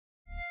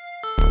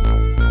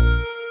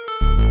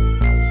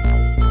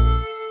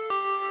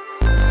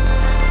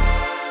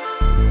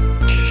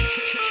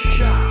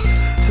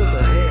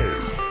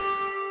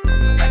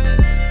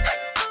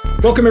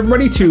Welcome,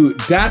 everybody, to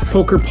DAT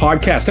Poker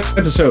Podcast,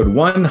 episode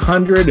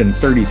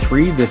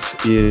 133. This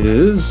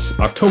is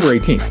October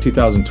 18th,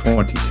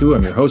 2022.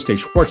 I'm your host, Dave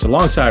Schwartz,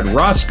 alongside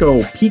Roscoe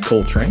P.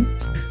 Coltrane.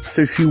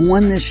 So she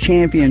won this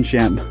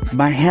championship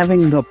by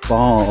having the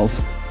balls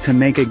to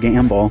make a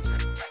gamble.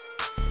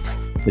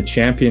 The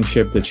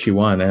championship that she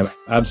won,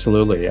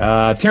 absolutely.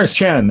 Terrence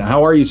Chen,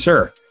 how are you,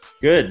 sir?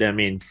 Good. I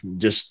mean,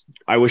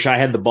 I wish I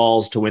had the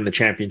balls to win the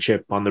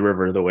championship on the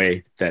river the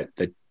way that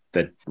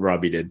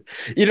Robbi did.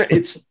 You know,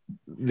 it's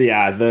the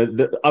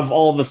of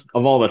all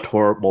the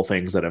horrible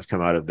things that have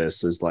come out of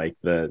this is like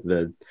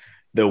the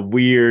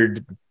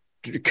weird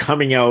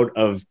coming out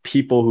of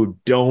people who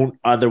don't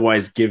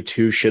otherwise give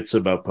two shits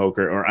about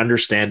poker or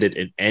understand it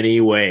in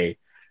any way,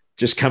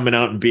 just coming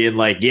out and being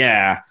like,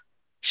 yeah,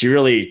 she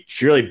really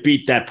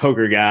beat that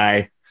poker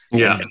guy.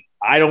 Yeah. And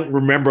I don't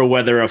remember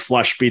whether a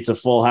flush beats a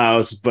full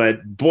house,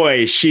 but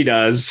boy, she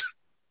does.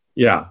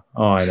 Yeah.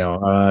 Oh, I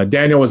know.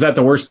 Daniel, was that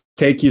the worst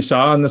take you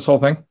saw in this whole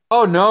thing?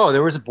 Oh, no,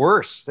 there was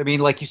worse. I mean,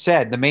 like you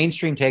said, the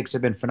mainstream takes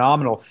have been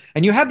phenomenal.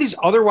 And you have these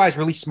otherwise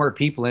really smart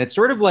people. And it's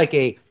sort of like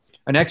an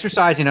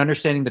exercise in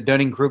understanding the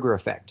Dunning-Kruger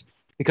effect.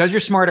 Because you're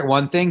smart at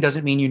one thing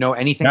doesn't mean you know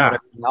anything about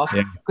everything else.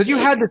 Because you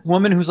had this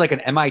woman who's like an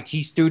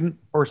MIT student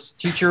or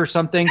teacher or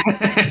something,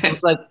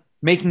 who's like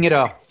making it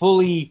a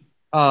fully,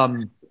 what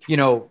do you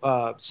call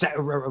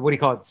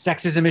it,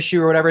 sexism issue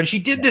or whatever. And she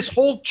did this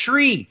whole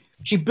tree.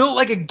 She built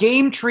like a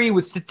game tree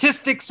with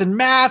statistics and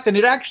math, and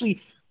it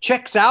actually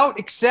checks out,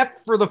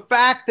 except for the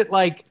fact that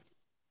like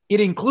it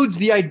includes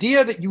the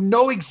idea that you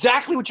know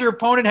exactly what your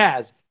opponent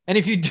has. And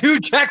if you do,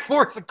 Jack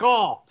force a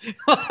call.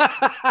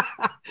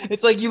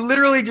 It's like you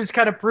literally just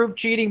kind of prove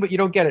cheating, but you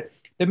don't get it.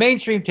 The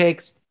mainstream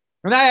takes,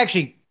 and that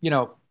actually,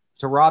 to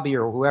Robbi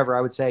or whoever, I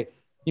would say,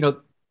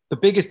 the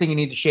biggest thing you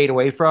need to shade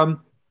away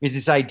from is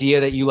this idea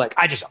that you like,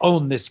 I just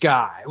own this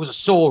guy. It was a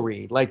soul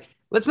read. Like,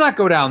 let's not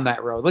go down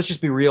that road. Let's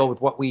just be real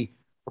with what we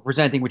are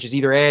presenting, which is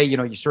either A,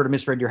 you sort of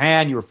misread your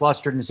hand, you were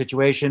flustered in the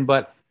situation,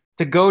 but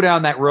to go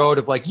down that road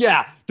of like,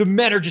 yeah, the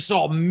men are just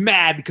all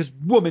mad because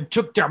women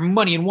took their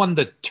money and won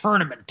the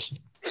tournament.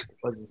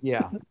 That's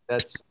yeah.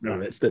 Let's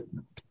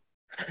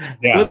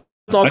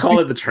all call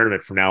it the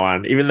tournament from now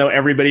on, even though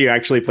everybody who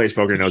actually plays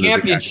poker knows it's a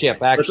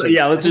championship. Actually,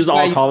 let's just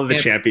all call it the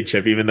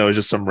championship, even though it's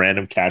just some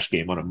random cash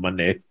game on a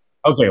Monday.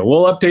 Okay,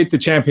 we'll update the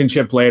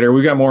championship later.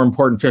 We got more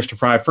important fish to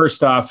fry.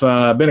 First off,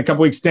 been a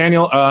couple weeks.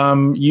 Daniel,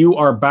 you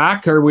are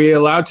back. Are we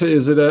allowed to?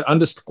 Is it an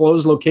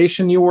undisclosed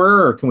location you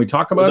were, or can we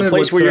talk about it? The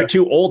place where you're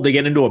too old to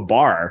get into a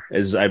bar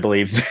is, I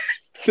believe,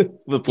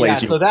 the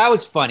place. Yeah, so that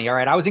was funny. All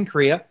right, I was in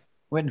Korea.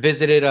 Went and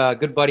visited a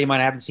good buddy of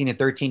mine I haven't seen in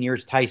 13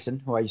 years,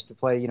 Tyson, who I used to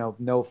play,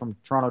 know from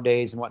Toronto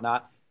days and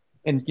whatnot,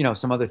 and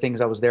some other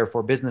things I was there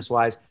for business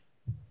wise.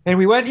 And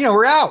we went,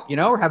 we're out,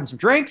 we're having some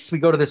drinks. We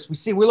go to this,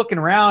 we're looking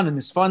around in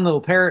this fun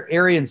little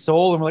area in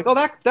Seoul. And we're like,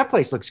 oh, that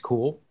place looks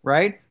cool,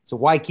 right? It's a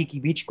Waikiki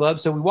Beach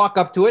Club. So we walk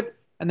up to it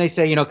and they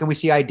say, can we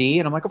see ID?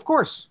 And I'm like, of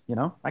course,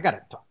 I got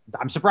it.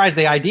 I'm surprised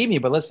they ID me,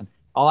 but listen,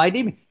 I'll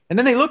ID me. And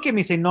then they look at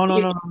me and say,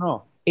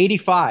 no,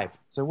 85.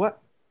 So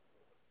what?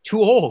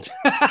 Too old.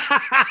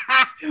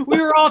 We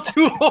were all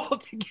too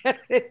old to get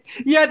it.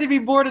 You had to be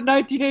born in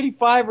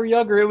 1985 or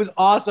younger. It was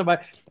awesome.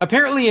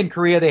 Apparently in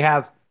Korea, they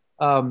have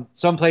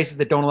some places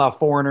that don't allow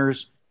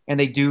foreigners, and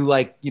they do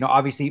like,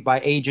 obviously by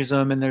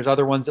ageism, and there's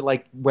other ones that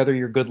like whether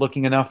you're good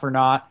looking enough or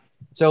not.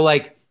 So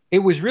like, it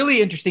was really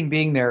interesting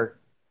being there,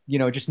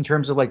 just in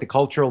terms of like the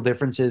cultural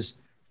differences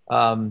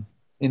in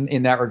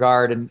that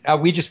regard. And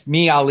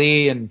me,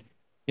 Ali, and,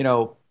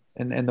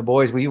 and the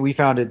boys, we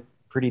found it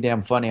pretty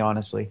damn funny,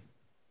 honestly.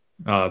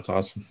 Oh, that's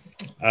awesome.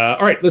 All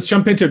right, let's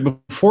jump into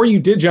it. Before you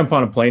did jump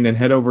on a plane and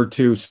head over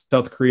to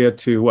South Korea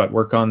to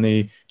work on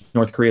the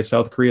North Korea,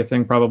 South Korea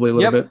thing, probably a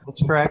little bit.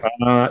 That's correct.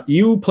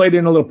 You played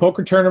in a little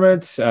poker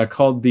tournament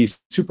called the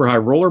Super High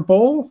Roller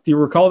Bowl. Do you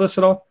recall this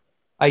at all?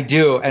 I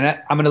do, and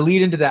I'm going to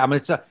lead into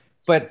that.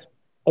 But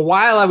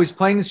while I was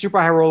playing the Super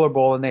High Roller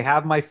Bowl and they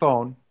have my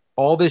phone,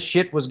 all this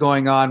shit was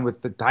going on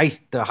with the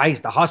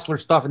heist, the hustler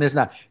stuff, and this and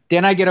that.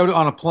 Then I get out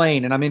on a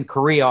plane and I'm in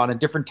Korea on a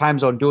different time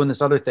zone doing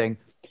this other thing.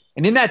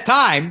 And in that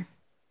time,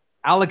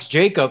 Alex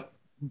Jacob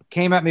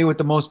came at me with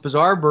the most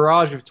bizarre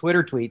barrage of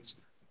Twitter tweets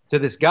to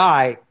this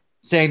guy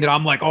saying that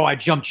I'm like, oh, I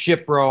jumped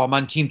ship, bro. I'm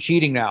on team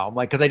cheating now. I'm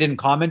like, because I didn't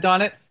comment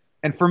on it.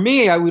 And for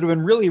me, I would have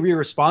been really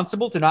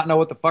irresponsible to not know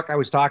what the fuck I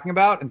was talking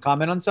about and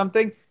comment on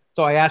something.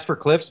 So I asked for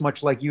cliffs,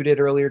 much like you did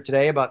earlier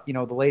today about, the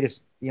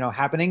latest,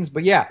 happenings.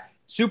 But yeah,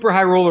 Super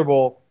High Roller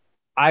Bowl,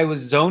 I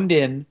was zoned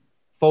in,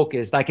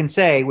 focused. I can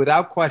say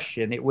without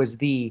question, it was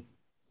the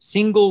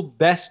single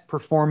best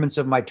performance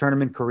of my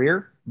tournament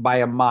career by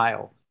a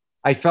mile.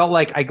 I felt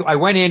like I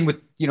went in with,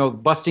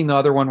 busting the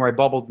other one where I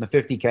bubbled in the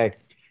 50K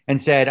and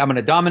said, I'm going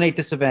to dominate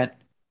this event.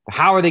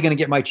 How are they going to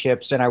get my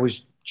chips? And I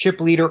was chip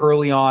leader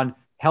early on,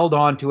 held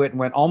on to it and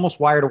went almost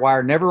wire to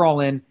wire, never all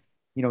in,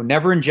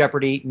 never in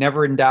jeopardy,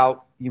 never in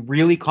doubt,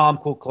 really calm,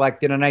 cool,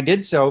 collected. And I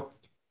did so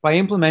by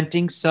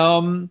implementing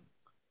some,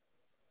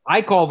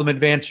 I call them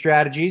advanced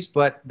strategies,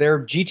 but they're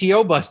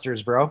GTO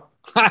busters, bro.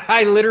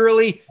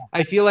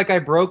 I feel like I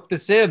broke the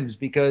Sims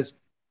because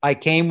I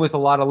came with a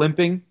lot of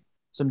limping,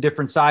 some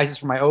different sizes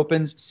for my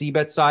opens,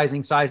 C-bet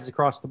sizes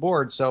across the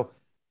board. So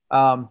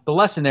the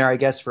lesson there, I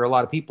guess, for a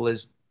lot of people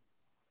is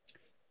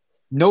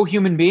no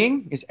human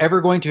being is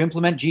ever going to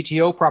implement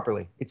GTO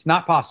properly. It's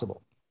not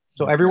possible.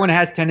 So everyone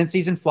has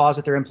tendencies and flaws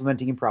that they're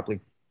implementing improperly,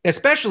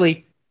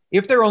 especially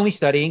if they're only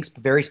studying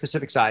very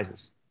specific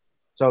sizes.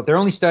 So if they're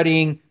only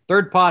studying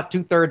third pot,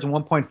 2/3, and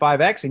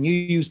 1.5x, and you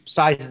use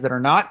sizes that are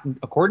not in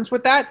accordance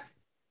with that,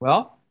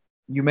 well,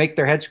 you make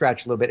their head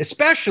scratch a little bit,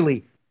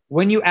 especially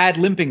when you add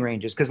limping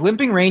ranges. Because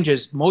limping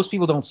ranges, most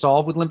people don't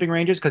solve with limping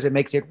ranges because it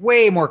makes it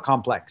way more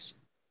complex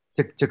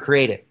to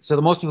create it. So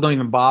most people don't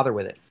even bother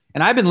with it.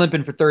 And I've been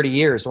limping for 30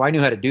 years, so I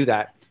knew how to do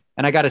that.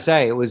 And I got to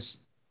say, it was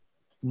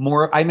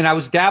more, I mean, I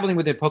was dabbling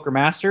with it at Poker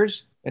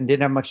Masters and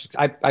didn't have much,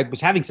 I was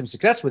having some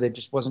success with it,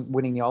 just wasn't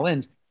winning the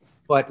all-ins.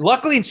 But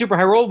luckily in Super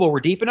High Rollable, we're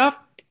deep enough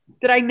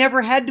that I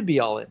never had to be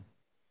all in.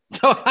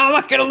 So how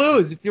am I going to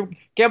lose if you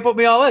can't put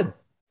me all in?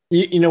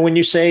 You know, when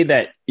you say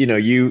that, you know,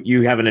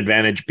 you have an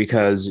advantage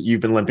because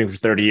you've been limping for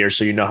 30 years,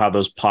 so you know how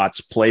those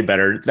pots play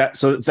better.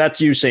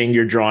 That's you saying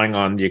you're drawing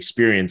on the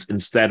experience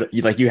instead.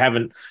 Like you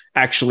haven't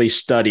actually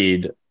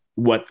studied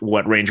what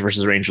range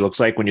versus range looks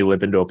like when you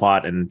limp into a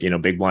pot and, you know,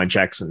 big blind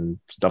checks and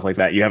stuff like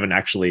that. You haven't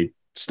actually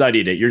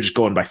studied it. You're just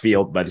going by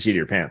feel, by the seat of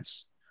your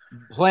pants.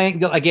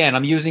 Playing again,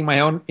 I'm using my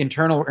own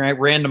internal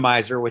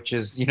randomizer, which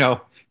is, you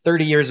know,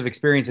 30 years of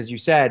experience, as you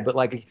said. But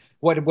like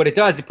what it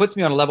does, it puts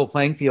me on a level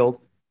playing field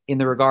in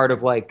the regard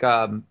of like,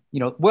 you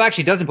know, well,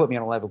 actually it doesn't put me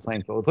on a level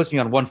playing field. It puts me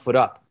on 1 foot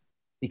up,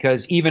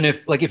 because even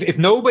if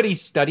nobody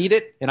studied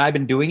it and I've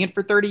been doing it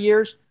for 30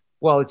 years,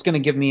 well, it's going to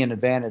give me an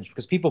advantage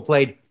because people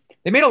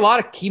they made a lot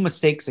of key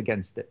mistakes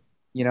against it,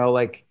 you know,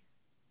 like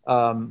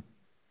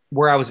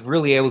where I was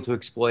really able to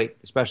exploit,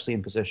 especially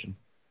in position.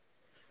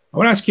 I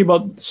want to ask you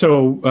about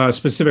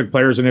specific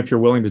players, and if you're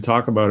willing to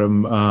talk about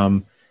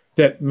them,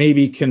 that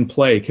maybe can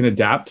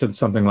adapt to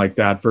something like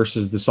that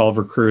versus the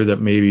solver crew that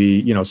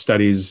maybe, you know,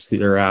 studies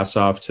their ass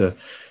off to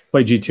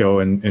play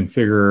GTO and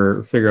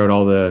figure out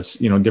all the,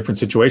 you know, different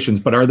situations.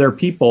 But are there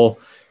people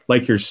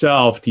like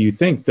yourself, do you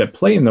think, that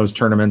play in those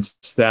tournaments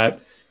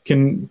that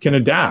can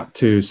adapt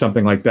to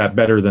something like that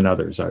better than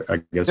others?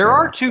 I guess there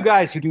are two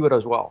guys who do it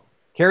as well.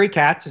 Kerry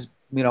Katz is,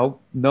 you know,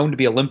 known to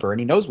be a limper, and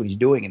he knows what he's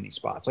doing in these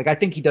spots. Like I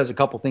think he does a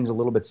couple things a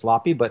little bit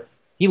sloppy, but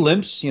he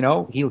limps, you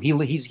know,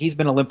 he's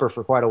been a limper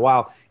for quite a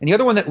while. And the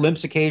other one that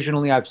limps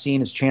occasionally I've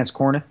seen is Chance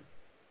Corneth,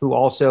 who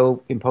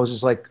also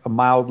imposes like a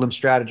mild limp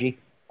strategy.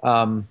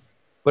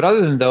 But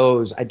other than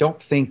those, I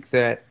don't think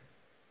that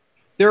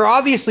there are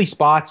obviously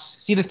spots.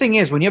 See, the thing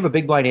is, when you have a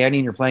big blind ante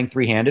and you're playing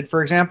three-handed,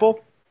 for example,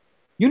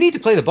 you need to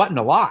play the button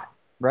a lot,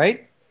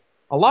 right?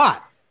 A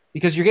lot,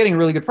 because you're getting a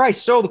really good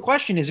price. So the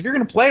question is, if you're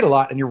going to play it a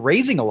lot and you're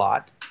raising a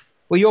lot,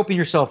 well, you open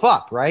yourself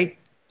up, right,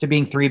 to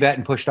being 3-bet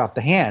and pushed off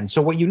the hand.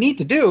 So what you need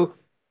to do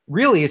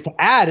really is to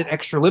add an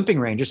extra limping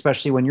range,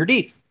 especially when you're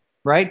deep,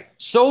 right?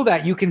 So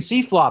that you can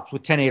see flops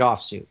with 10-8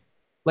 offsuit.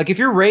 Like if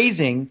you're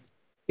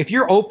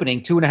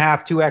opening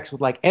 2.5, 2x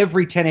with like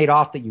every 10-8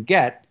 off that you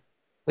get,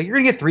 like you're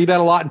going to get 3-bet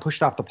a lot and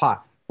pushed off the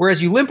pot.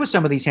 Whereas you limp with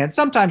some of these hands,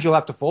 sometimes you'll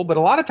have to fold, but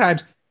a lot of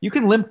times you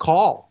can limp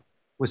call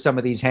with some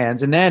of these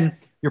hands. And then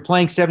you're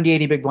playing 70,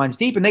 80 big blinds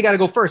deep and they got to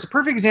go first. A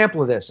perfect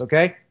example of this,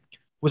 okay,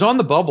 was on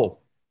the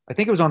bubble. I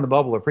think it was on the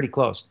bubble or pretty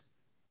close.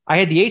 I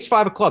had the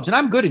ace-5 of clubs, and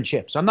I'm good in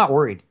chips. I'm not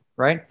worried,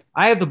 right?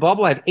 I have the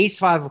bubble. I have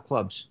ace-5 of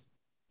clubs.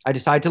 I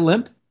decide to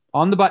limp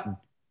on the button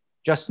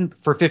Justin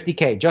for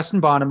 50K.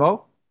 Justin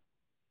Bonomo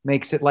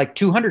makes it like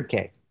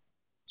 200K.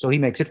 So he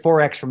makes it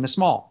 4x from the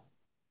small.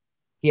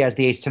 He has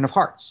the ace-10 of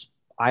hearts.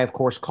 I, of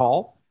course,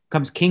 call.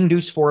 Comes king,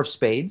 deuce, 4 of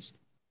spades.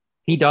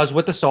 He does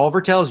what the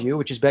solver tells you,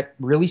 which is bet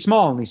really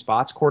small in these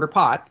spots, quarter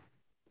pot.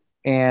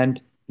 And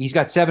he's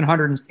got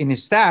 700 in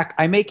his stack.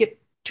 I make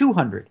it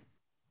 200.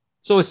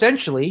 So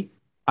essentially,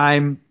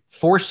 I'm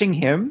forcing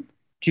him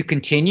to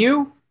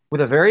continue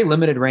with a very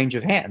limited range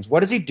of hands.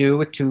 What does he do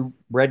with 2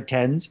 red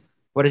 10s?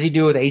 What does he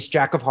do with ace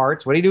jack of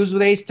hearts? What do he do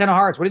with ace 10 of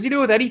hearts? What does he do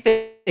with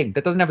anything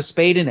that doesn't have a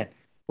spade in it?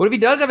 What if he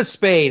does have a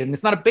spade and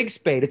it's not a big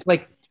spade? It's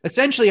like,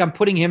 essentially, I'm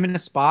putting him in a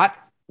spot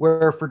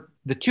where for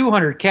the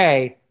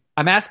 200K,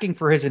 I'm asking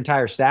for his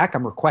entire stack.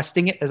 I'm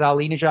requesting it, as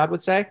Ali Najad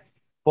would say.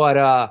 But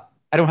I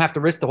don't have to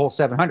risk the whole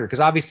 700, because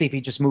obviously if he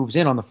just moves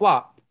in on the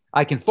flop,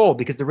 I can fold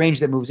because the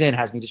range that moves in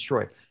has me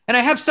destroyed. And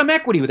I have some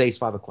equity with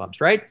ace-5 of clubs,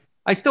 right?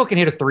 I still can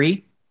hit a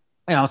 3.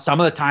 You know, some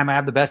of the time I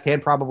have the best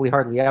hand, probably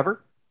hardly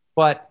ever.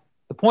 But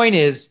the point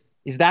is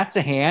that's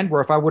a hand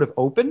where if I would have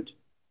opened,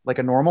 like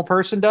a normal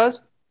person does,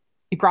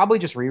 he probably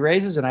just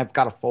re-raises and I've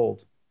got to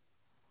fold.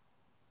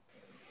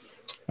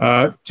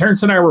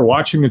 Terrence and I were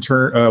watching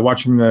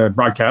the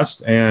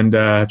broadcast and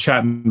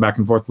chatting back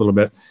and forth a little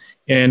bit.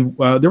 And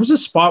there was a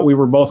spot we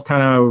were both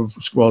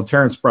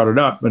Terrence brought it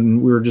up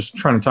and we were just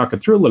trying to talk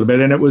it through a little bit.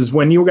 And it was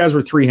when you guys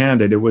were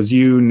three-handed. It was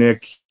you,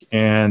 Nick,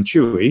 and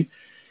Chewy.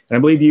 And I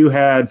believe you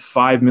had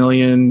 5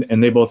 million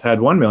and they both had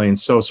 1 million.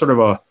 So sort of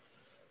a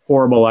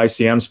horrible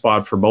ICM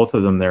spot for both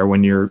of them there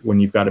when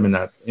you've got them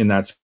in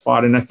that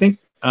spot. And I think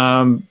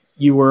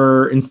we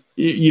were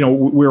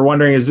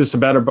wondering, is this a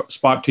better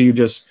spot to you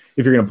just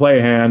if you're going to play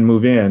a hand,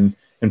 move in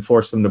and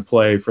force them to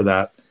play for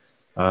that.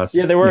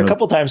 Yeah, there were a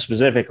couple times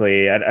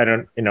specifically. I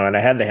don't, and I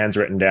had the hands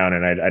written down,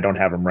 and I don't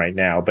have them right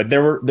now. But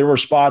there were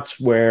spots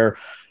where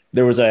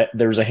there was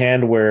a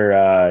hand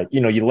where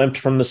you limped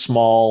from the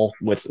small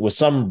with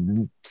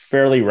some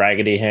fairly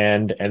raggedy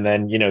hand, and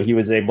then he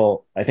was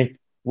able. I think,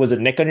 was it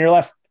Nick on your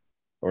left,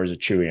 or is it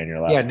Chewy on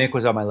your left? Yeah, Nick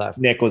was on my left.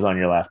 Nick was on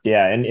your left.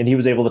 Yeah, and he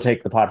was able to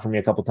take the pot from you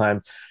a couple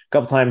times.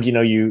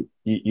 You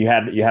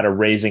had a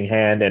raising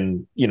hand,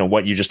 and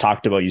what you just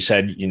talked about. You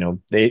said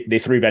they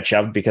 3-bet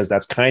shove because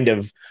that's kind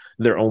of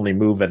their only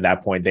move at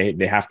that point.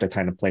 They have to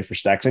kind of play for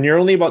stacks, and you're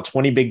only about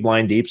 20 big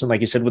blind deeps, and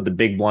like you said, with the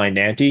big blind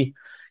ante,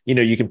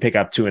 you can pick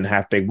up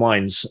 2.5 big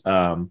blinds.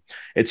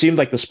 It seemed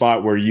like the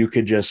spot where you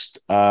could just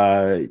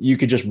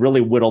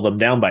really whittle them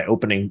down by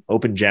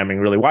open jamming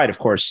really wide. Of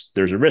course,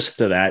 there's a risk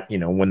to that.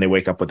 When they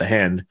wake up with a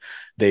hand,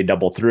 they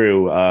double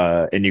through,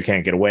 and you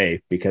can't get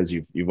away because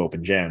you've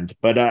open jammed.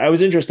 But I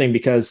was interesting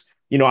because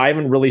I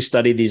haven't really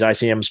studied these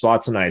ICM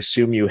spots, and I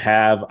assume you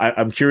have.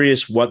 I'm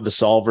curious what the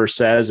solver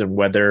says and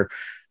whether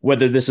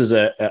this is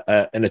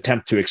an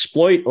attempt to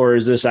exploit, or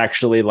is this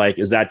actually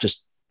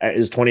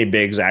is 20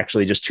 bigs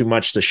actually just too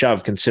much to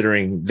shove,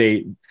 considering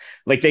they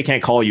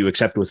can't call you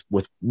except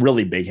with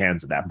really big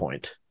hands at that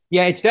point?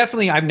 Yeah, it's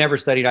definitely, I've never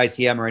studied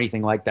ICM or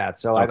anything like that.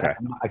 So okay.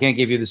 I can't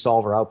give you the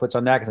solver outputs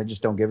on that because I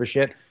just don't give a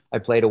shit. I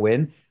play to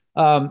win.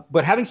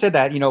 But having said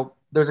that,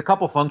 there's a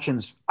couple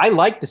functions. I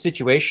like the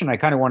situation. I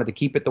kind of wanted to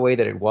keep it the way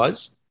that it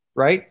was,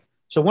 right?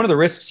 So one of the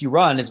risks you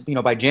run is,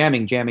 by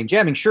jamming.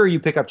 Sure, you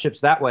pick up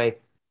chips that way,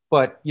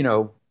 but,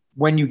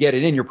 when you get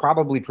it in, you're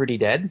probably pretty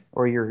dead,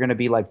 or you're going to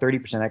be like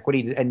 30%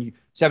 equity, and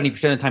 70%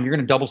 of the time you're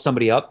going to double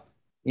somebody up,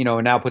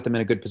 and now put them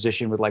in a good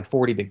position with like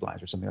 40 big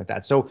blinds or something like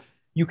that. So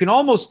you can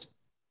almost,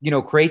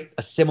 create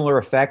a similar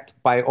effect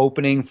by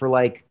opening for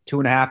like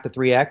 2.5 to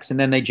 3x, and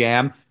then they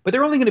jam, but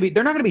they're not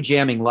going to be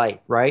jamming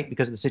light, right?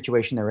 Because of the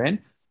situation they're in.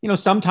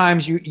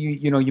 Sometimes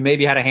you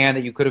maybe had a hand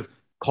that you could have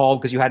called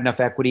because you had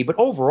enough equity, but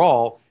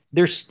overall,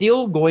 they're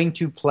still going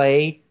to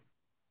play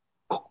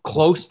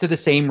close to the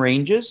same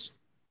ranges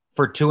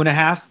for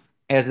 2.5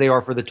 as they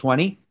are for the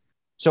 20.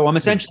 So I'm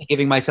essentially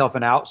giving myself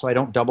an out so I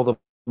don't double them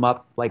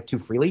up like too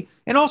freely.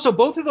 And also,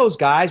 both of those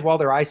guys, while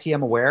they're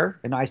ICM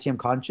aware and ICM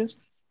conscious,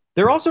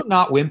 they're also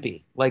not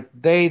wimpy. Like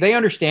they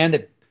understand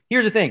that.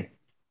 Here's the thing.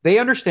 They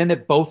understand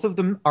that both of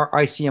them are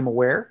ICM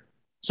aware.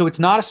 So it's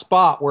not a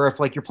spot where if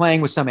like you're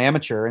playing with some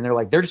amateur and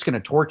they're just going to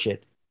torch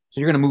it.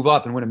 So you're going to move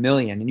up and win $1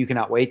 million and you can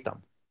outweight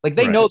them. Like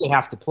they know they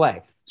have to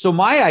play. So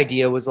my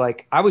idea was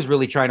like, I was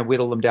really trying to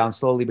whittle them down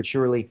slowly but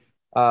surely,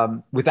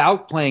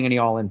 without playing any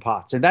all-in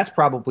pots. And that's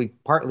probably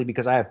partly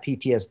because I have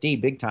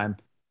PTSD big time,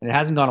 and it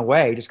hasn't gone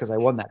away just because I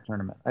won that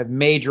tournament. I have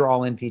major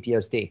all-in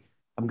PTSD.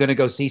 I'm going to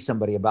go see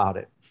somebody about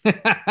it.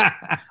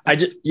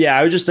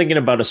 I was just thinking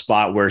about a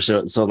spot where,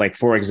 so like,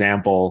 for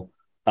example,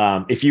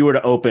 if you were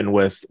to open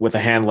with a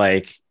hand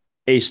like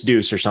ace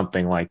deuce or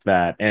something like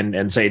that,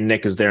 and say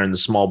Nick is there in the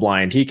small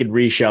blind, he could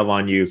reshove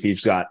on you if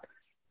he's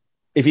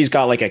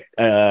got like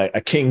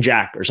a king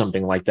jack or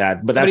something like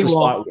that. But that's a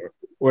spot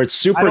where it's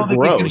super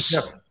gross.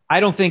 I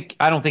don't think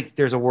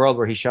there's a world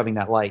where he's shoving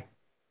that light.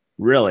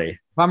 Really?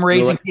 If I'm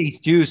raising ace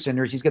deuce and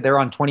they're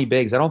on 20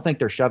 bigs, I don't think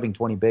they're shoving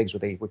 20 bigs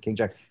with king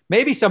jack.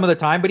 Maybe some of the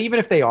time, but even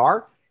if they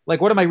are,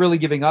 like, what am I really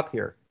giving up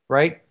here?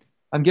 Right?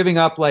 I'm giving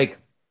up like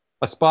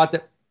a spot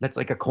that's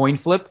like a coin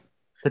flip.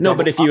 No,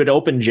 but if you had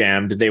open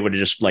jammed, they would have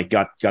just like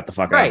got the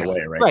fuck out of the way,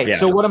 right? Right. Yeah.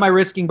 So what am I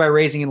risking by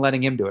raising and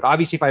letting him do it?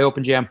 Obviously, if I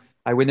open jam,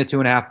 I win the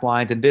 2.5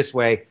 blinds, and this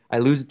way I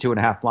lose the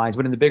 2.5 blinds.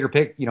 But in the bigger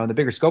in the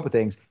bigger scope of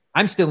things,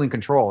 I'm still in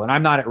control, and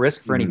I'm not at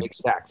risk for any big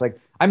stacks. Like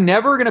I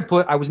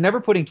was never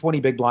putting 20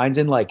 big blinds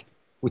in like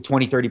with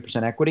 20,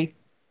 30% equity.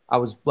 I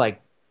was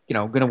like,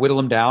 going to whittle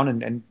them down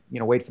and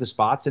wait for the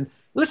spots. And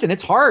listen,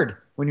 it's hard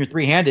when you're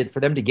three-handed for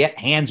them to get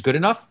hands good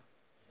enough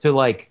to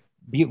like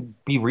be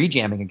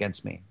rejamming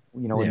against me,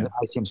 in the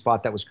ICM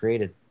spot that was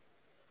created.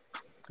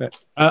 Okay.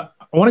 I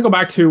want to go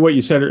back to what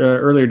you said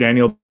earlier,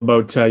 Daniel,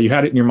 about you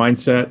had it in your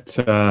mindset,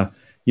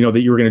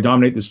 that you were going to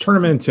dominate this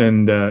tournament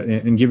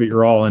and give it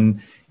your all.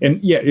 And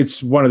yeah,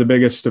 it's one of the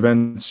biggest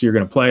events you're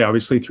going to play,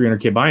 obviously,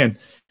 300K buy-in.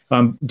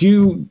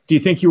 Do you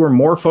think you were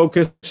more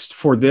focused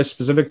for this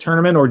specific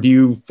tournament, or do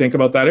you think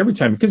about that every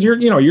time? Because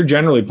you're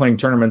generally playing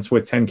tournaments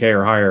with 10K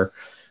or higher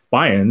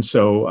buy-ins.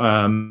 So,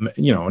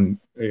 and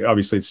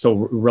obviously it's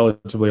still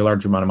relatively a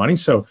large amount of money.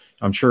 So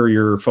I'm sure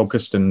you're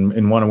focused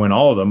and want to win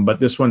all of them. But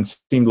this one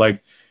seemed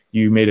like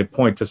you made a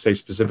point to say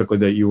specifically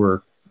that you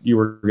were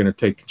going to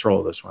take control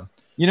of this one.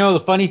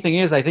 The funny thing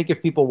is, I think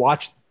if people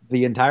watched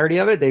the entirety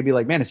of it, they'd be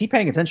like, man, is he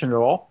paying attention at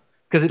all?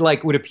 Because it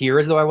like would appear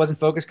as though I wasn't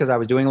focused because I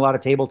was doing a lot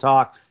of table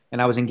talk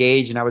and I was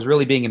engaged and I was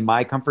really being in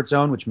my comfort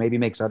zone, which maybe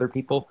makes other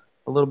people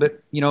a little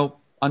bit,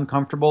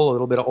 uncomfortable, a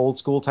little bit of old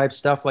school type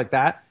stuff like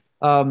that.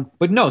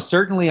 But no,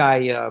 certainly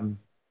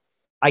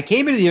I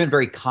came into the event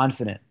very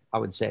confident, I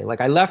would say.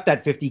 Like I left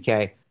that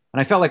 50K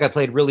and I felt like I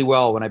played really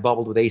well when I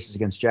bubbled with aces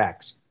against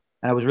jacks.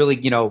 And I was really,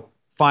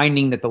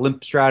 finding that the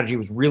limp strategy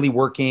was really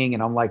working.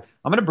 And I'm like,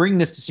 I'm going to bring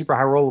this to super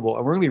high rollable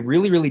and we're going to be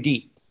really, really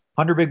deep.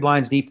 100 big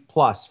blinds deep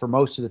plus for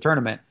most of the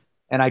tournament.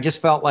 And I just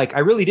felt like I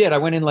really did. I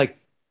went in like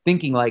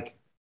thinking like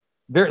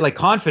very like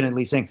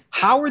confidently saying,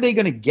 how are they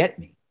going to get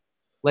me?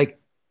 Like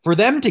for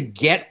them to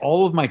get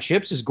all of my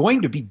chips is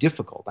going to be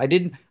difficult. I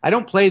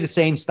don't play the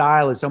same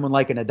style as someone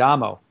like an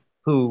Adamo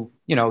who,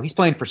 you know, he's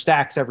playing for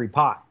stacks every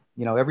pot,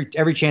 you know,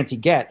 every chance he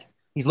get,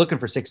 he's looking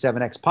for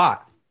 6-7x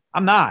pot.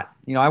 I'm not,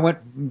 you know, I went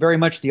very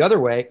much the other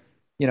way,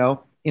 you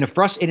know, and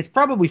it's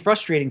probably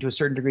frustrating to a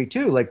certain degree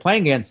too, like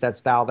playing against that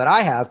style that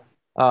I have,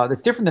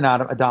 that's different than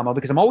Adamo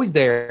because I'm always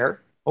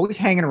there, always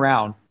hanging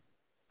around.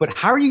 But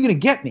how are you going to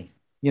get me?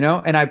 You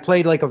know, and I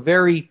played like a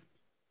very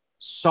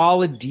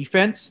solid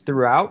defense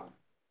throughout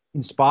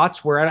in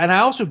spots where, and I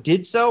also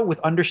did so with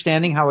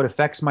understanding how it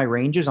affects my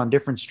ranges on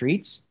different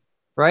streets,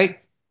 right?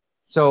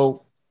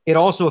 So it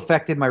also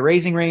affected my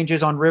raising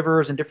ranges on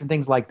rivers and different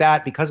things like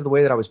that because of the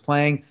way that I was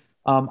playing.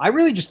 I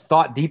really just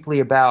thought deeply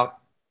about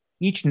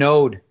each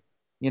node,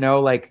 you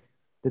know, like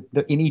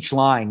in each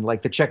line,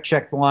 like the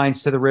check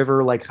lines to the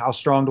river, like how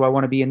strong do I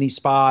want to be in these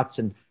spots?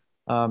 And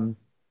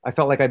I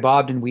felt like I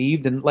bobbed and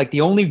weaved. And like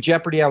the only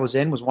jeopardy I was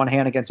in was one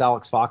hand against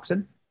Alex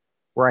Foxen,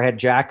 where I had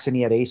jacks and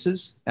he had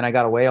aces and I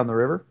got away on the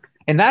river.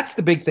 And that's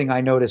the big thing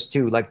I noticed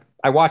too. Like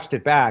I watched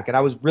it back and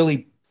I was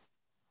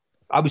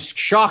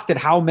shocked at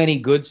how many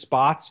good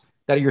spots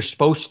that you're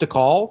supposed to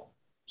call.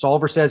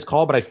 Solver says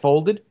call, but I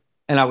folded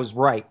and I was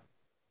right.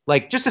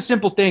 Like just a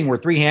simple thing where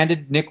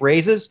three-handed Nick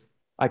raises,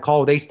 I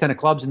call with ace 10 of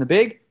clubs in the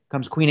big,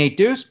 comes queen 8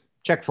 deuce,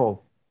 check fold,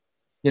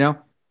 you know?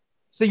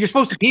 So you're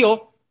supposed to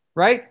peel,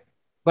 right?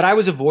 But I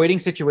was avoiding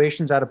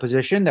situations out of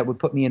position that would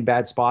put me in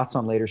bad spots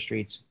on later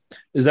streets.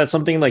 Is that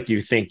something like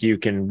you think you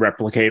can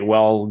replicate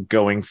well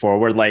going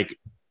forward? Like,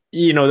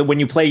 you know, when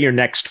you play your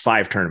next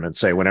 5 tournaments,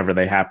 say whenever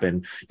they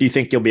happen, do you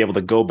think you'll be able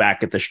to go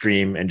back at the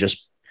stream and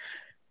just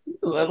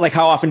like,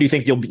 how often do you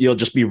think you'll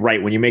just be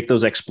right when you make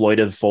those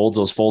exploitive folds,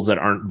 those folds that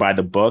aren't by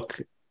the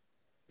book?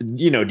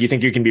 You know, do you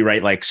think you can be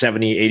right like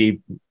 70,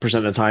 80%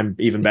 of the time,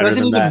 even better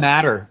than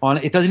that?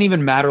 It doesn't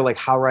even matter like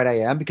how right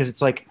I am, because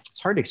it's like, it's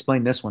hard to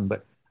explain this one,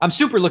 but I'm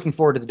super looking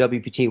forward to the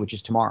WPT, which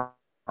is tomorrow.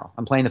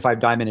 I'm playing the 5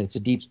 diamond. It's a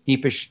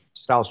deepish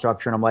style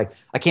structure. And I'm like,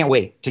 I can't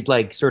wait to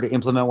like sort of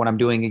implement what I'm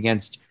doing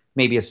against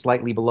maybe a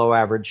slightly below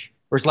average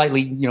or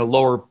slightly, you know,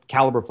 lower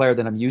caliber player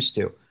than I'm used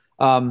to.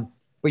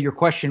 But your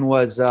question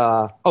was,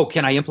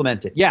 can I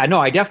implement it? Yeah, no,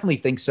 I definitely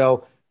think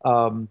so.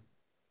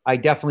 I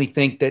definitely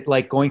think that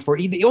like going for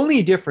the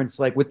only difference,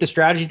 like with the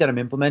strategy that I'm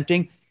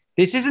implementing,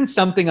 this isn't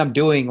something I'm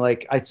doing.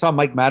 Like I saw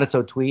Mike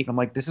Matiso tweet, and I'm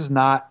like, this is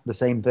not the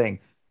same thing.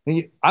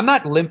 I'm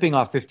not limping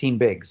off 15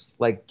 bigs,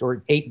 like,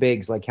 or 8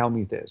 bigs like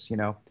Helmuth is, you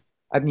know.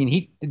 I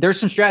mean, there's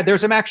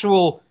some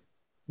actual,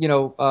 you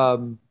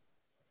know,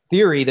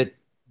 theory that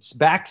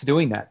backs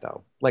doing that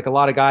though. Like a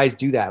lot of guys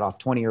do that off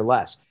 20 or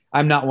less.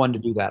 I'm not one to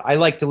do that. I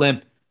like to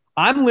limp.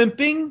 I'm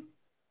limping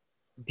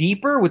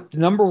deeper with the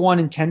number one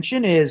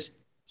intention is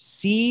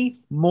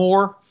see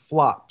more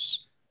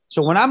flops.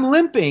 So when I'm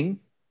limping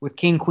with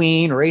king,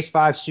 queen, or ace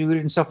 5 suited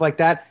and stuff like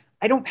that,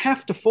 I don't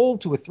have to fold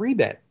to a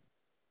 3-bet.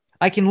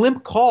 I can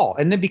limp call.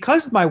 And then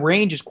because my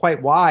range is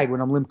quite wide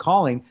when I'm limp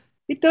calling,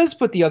 it does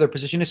put the other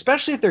position,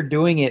 especially if they're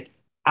doing it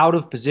out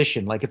of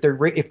position. Like if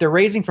they're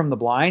raising from the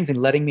blinds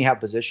and letting me have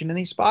position in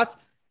these spots,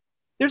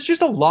 there's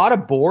just a lot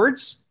of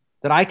boards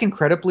that I can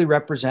credibly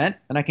represent,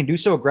 and I can do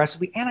so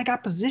aggressively, and I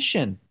got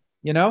position,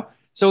 you know?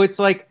 So it's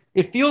like,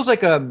 it feels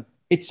like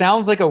it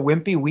sounds like a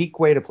wimpy, weak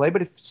way to play,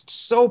 but it's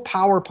so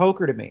power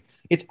poker to me.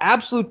 It's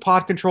absolute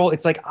pot control.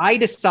 It's like I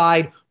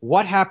decide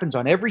what happens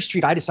on every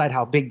street. I decide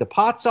how big the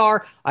pots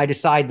are. I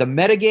decide the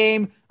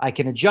metagame. I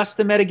can adjust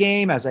the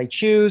metagame as I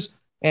choose.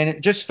 And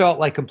it just felt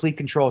like complete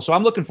control. So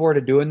I'm looking forward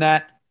to doing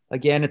that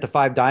again at the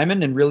 5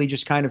 diamond and really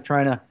just kind of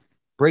trying to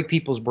break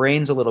people's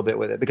brains a little bit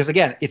with it. Because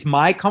again, it's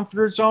my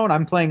comfort zone.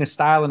 I'm playing a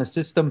style and a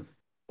system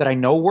that I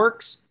know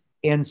works.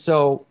 And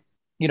so,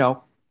 you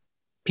know,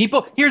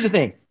 here's the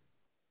thing.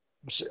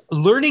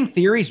 Learning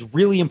theory is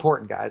really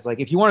important, guys. Like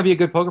if you want to be a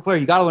good poker player,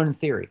 you got to learn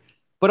theory.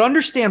 But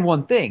understand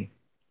one thing.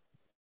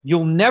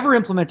 You'll never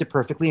implement it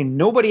perfectly, and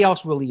nobody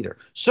else will either.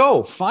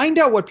 So find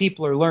out what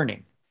people are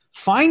learning.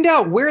 Find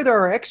out where there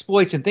are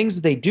exploits and things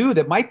that they do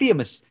that might be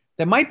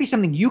that might be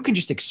something you can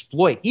just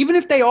exploit, even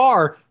if they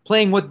are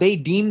playing what they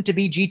deem to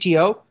be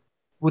GTO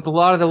with a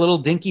lot of the little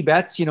dinky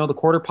bets, you know, the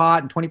quarter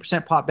pot and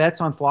 20% pot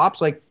bets on flops.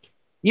 Like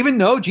even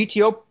though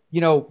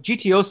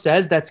GTO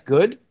says that's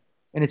good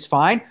and it's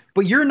fine,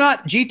 but you're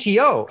not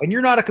GTO and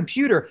you're not a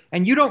computer,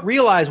 and you don't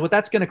realize what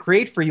that's going to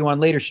create for you on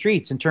later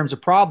streets in terms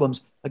of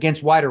problems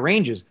against wider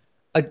ranges.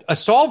 A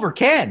solver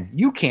can,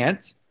 you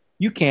can't.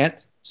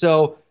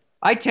 So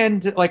I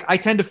tend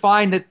to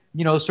find that,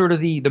 you know, sort of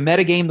the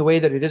metagame, the way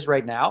that it is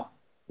right now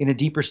in a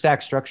deeper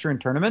stack structure in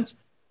tournaments,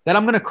 that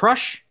I'm going to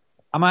crush.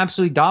 I'm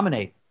absolutely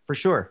dominate for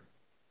sure.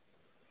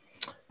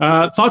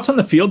 Thoughts on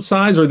the field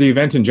size or the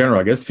event in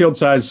general? I guess field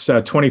size,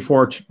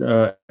 24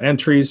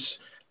 entries.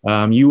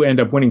 You end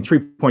up winning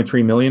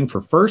 3.3 million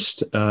for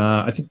first.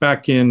 I think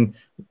back in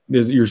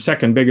your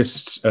second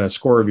biggest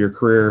score of your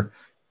career.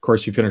 Of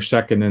course, you finished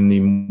second in the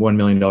 $1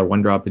 million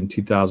one drop in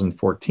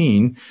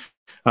 2014.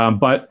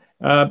 But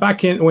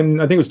Back in when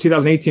I think it was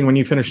 2018, when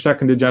you finished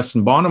second to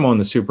Justin Bonomo in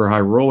the Super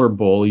High Roller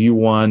Bowl, you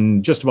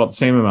won just about the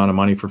same amount of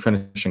money for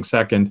finishing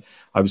second.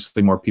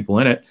 Obviously, more people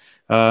in it.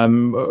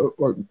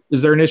 Or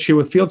is there an issue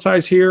with field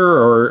size here,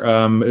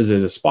 or is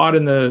it a spot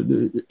in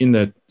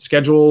the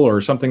schedule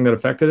or something that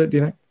affected it? Do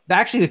you think?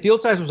 Actually, the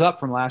field size was up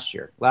from last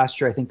year. Last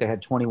year, I think they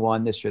had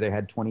 21. This year, they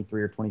had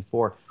 23 or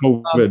 24.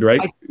 COVID,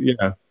 right?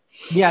 Yeah.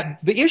 Yeah.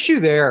 The issue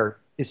there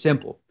is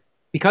simple.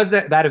 Because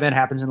that event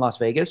happens in Las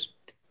Vegas,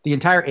 the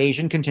entire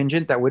Asian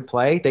contingent that would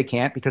play, they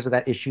can't because of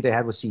that issue they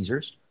had with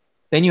Caesars.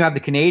 Then you have the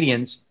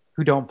Canadians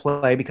who don't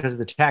play because of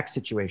the tax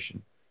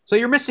situation. So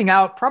you're missing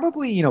out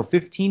probably,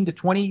 15 to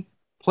 20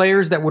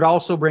 players that would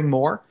also bring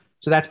more.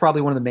 So that's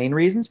probably one of the main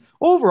reasons.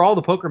 Overall,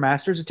 the Poker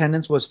Masters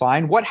attendance was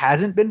fine. What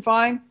hasn't been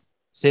fine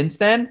since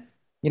then,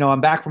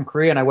 I'm back from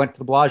Korea and I went to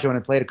the Bellagio and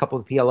I played a couple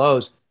of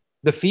PLOs.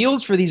 The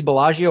fields for these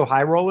Bellagio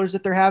high rollers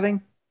that they're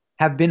having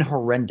have been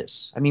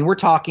horrendous. I mean, we're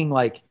talking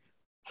like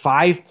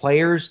 5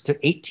 players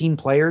to 18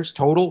 players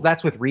total.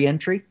 That's with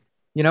re-entry.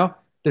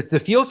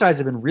 The field size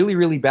have been really,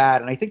 really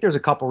bad. And I think there's a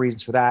couple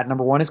reasons for that.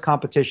 Number one is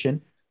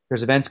competition.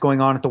 There's events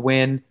going on at the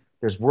Wynn.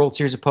 There's World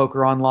Series of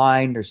Poker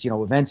online. There's,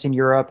 events in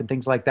Europe and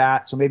things like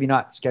that. So maybe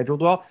not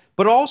scheduled well,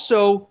 but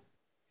also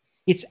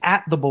it's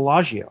at the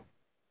Bellagio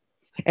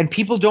and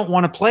people don't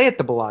want to play at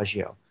the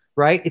Bellagio,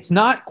 right? It's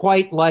not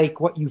quite like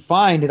what you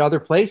find at other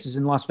places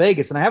in Las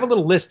Vegas. And I have a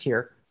little list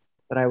here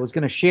that I was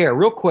going to share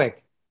real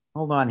quick.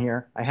 Hold on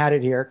here. I had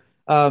it here.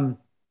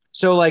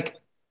 So like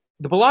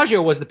the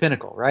Bellagio was the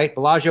pinnacle, right?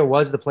 Bellagio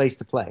was the place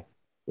to play.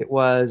 It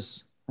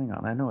was, hang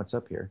on, I know it's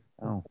up here.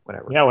 Oh,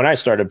 whatever. Yeah, when I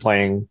started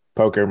playing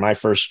poker, my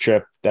first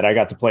trip that I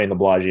got to play in the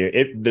Bellagio,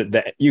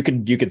 you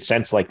could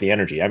sense like the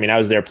energy. I mean, I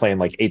was there playing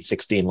like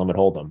 8-16 limit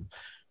hold'em,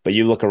 but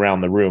you look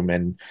around the room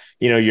and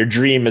your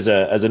dream as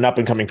an up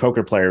and coming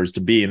poker player is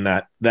to be in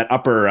that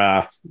upper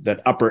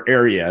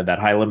area, that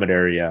high limit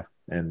area.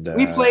 And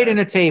we played in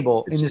a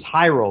table in this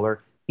high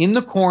roller in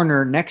the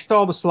corner next to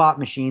all the slot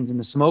machines and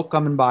the smoke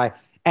coming by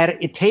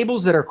at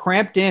tables that are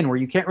cramped in where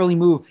you can't really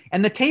move.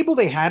 And the table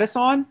they had us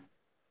on,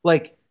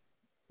 like,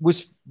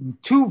 was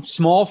too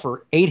small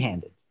for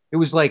 8-handed. It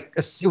was like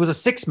it was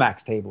a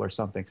 6-max table or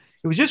something.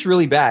 It was just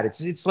really bad.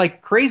 It's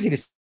like crazy to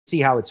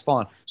see how it's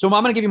fallen. So I'm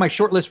going to give you my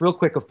short list real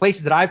quick of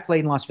places that I've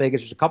played in Las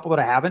Vegas. There's a couple that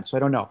I haven't, so I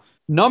don't know.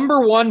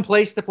 Number one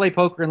place to play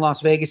poker in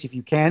Las Vegas, if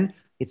you can,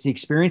 it's the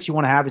experience you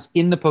want to have, is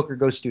in the Poker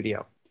Go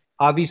studio.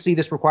 Obviously,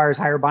 this requires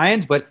higher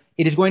buy-ins, but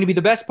it is going to be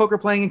the best poker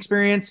playing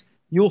experience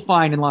you'll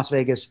find in Las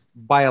Vegas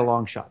by a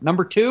long shot.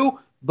 Number two,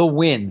 the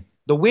Wynn.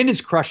 The Wynn is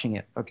crushing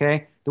it,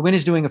 okay? The Wynn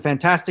is doing a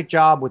fantastic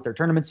job with their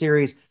tournament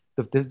series.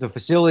 The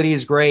facility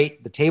is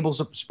great. The tables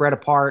are spread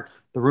apart.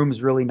 The room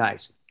is really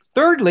nice.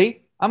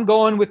 Thirdly, I'm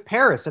going with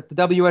Paris at the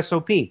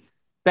WSOP.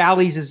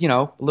 Bally's is,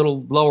 a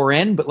little lower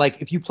end, but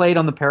like if you played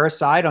on the Paris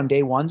side on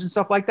day ones and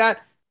stuff like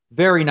that,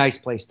 very nice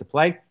place to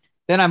play.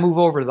 Then I move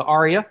over to the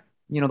Aria.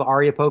 The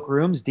Aria poker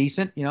room is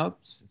decent.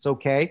 It's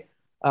okay.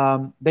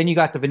 Then you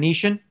got the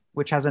Venetian,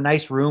 which has a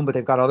nice room, but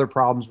they've got other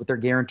problems with their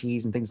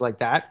guarantees and things like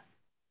that.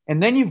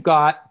 And then you've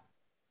got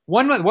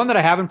one that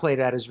I haven't played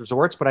at is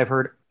Resorts, but I've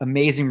heard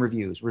amazing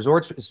reviews.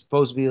 Resorts is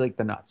supposed to be like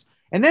the nuts.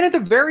 And then at the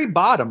very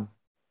bottom,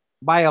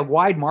 by a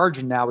wide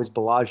margin now, is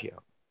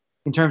Bellagio.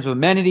 In terms of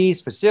amenities,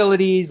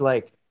 facilities,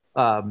 like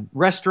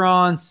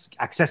restaurants,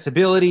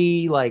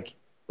 accessibility, like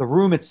the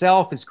room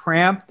itself is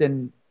cramped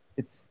and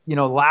it's,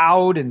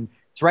 loud, and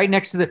it's right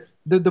next to the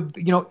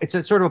it's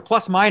a sort of a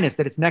plus minus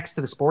that it's next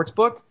to the sports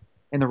book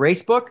and the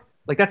race book.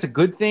 Like that's a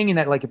good thing in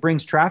that like it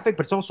brings traffic,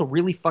 but it's also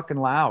really fucking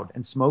loud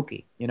and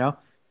smoky,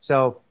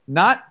 So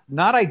not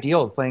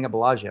ideal playing at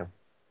Bellagio.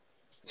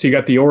 So you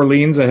got the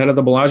Orleans ahead of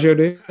the Bellagio,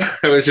 dude?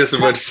 I was just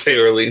about to say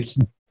Orleans.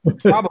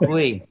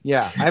 Probably,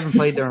 yeah. I haven't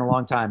played there in a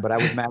long time, but I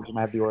would imagine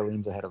I have the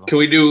Orleans ahead of them. Can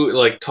we do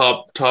like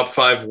top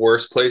 5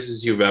 worst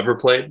places you've ever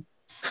played?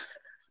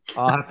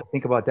 I'll have to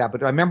think about that.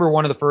 But I remember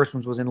one of the first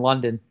ones was in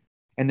London,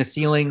 and the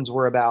ceilings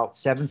were about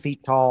 7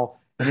 feet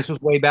tall. And this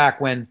was way back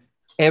when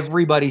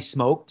everybody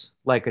smoked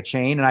like a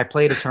chain. And I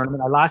played a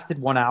tournament. I lasted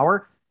 1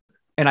 hour,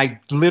 and I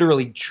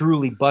literally,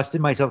 truly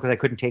busted myself because I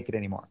couldn't take it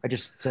anymore. I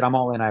just said, I'm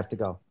all in. I have to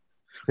go.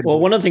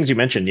 Well, one of the things you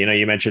mentioned,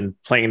 you mentioned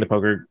playing in the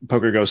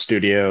Poker Go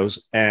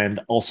studios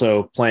and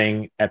also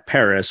playing at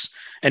Paris.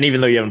 And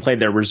even though you haven't played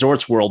there,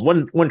 Resorts World,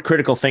 one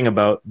critical thing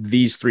about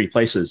these 3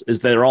 places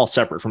is they're all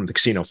separate from the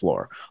casino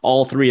floor.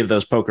 All 3 of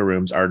those poker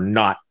rooms are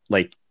not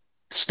like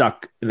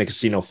stuck in the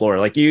casino floor.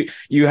 Like you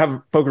have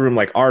a poker room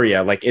like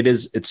Aria, like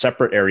it's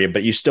separate area,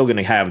 but you're still going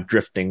to have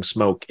drifting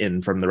smoke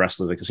in from the rest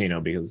of the casino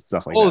because it's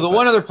stuff like that. Oh, the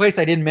one other place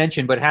I didn't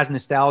mention, but it has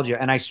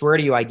nostalgia. And I swear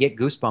to you, I get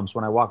goosebumps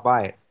when I walk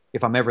by it.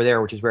 If I'm ever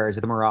there, which is where is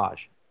the Mirage,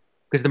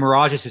 because the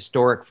Mirage is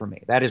historic for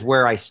me. That is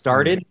where I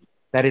started. Mm-hmm.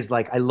 That is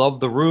like, I love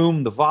the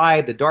room, the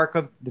vibe, the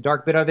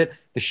dark bit of it.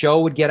 The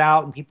show would get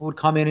out and people would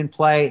come in and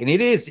play. And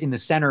it is in the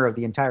center of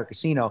the entire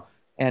casino.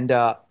 And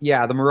the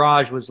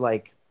Mirage was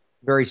like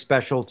very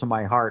special to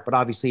my heart. But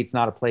obviously, it's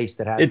not a place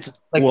that has.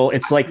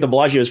 It's like the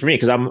Bellagio is for me,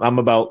 because I'm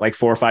about like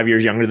 4 or 5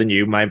 years younger than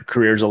you. My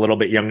career's a little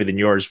bit younger than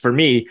yours. For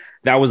me,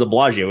 that was the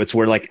Bellagio. It's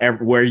where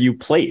where you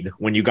played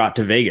when you got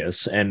to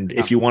Vegas, and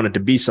if you wanted to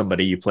be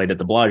somebody, you played at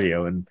the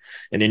Bellagio. And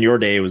in your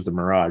day, it was the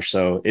Mirage.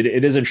 So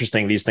it is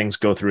interesting. These things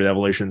go through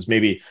evolutions.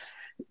 Maybe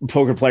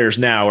poker players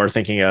now are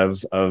thinking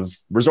of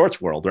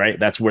Resorts World, right?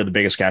 That's where the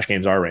biggest cash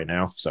games are right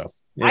now. So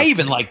yeah. I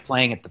even like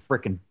playing at the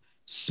freaking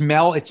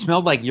smell. It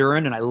smelled like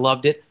urine, and I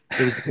loved it.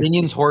 It was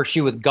Binion's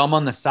Horseshoe with gum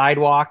on the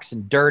sidewalks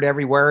and dirt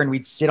everywhere, and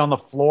we'd sit on the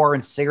floor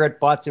and cigarette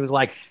butts. It was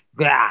like,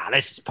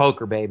 this is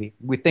poker, baby.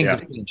 Things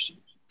have changed.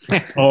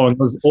 Oh, and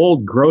those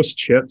old gross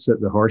chips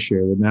at the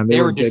Horseshoe, man, they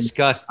were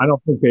disgusting. I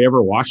don't think they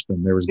ever washed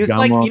them. There was gum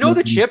like, on them.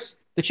 The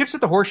chips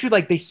at the Horseshoe,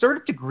 like they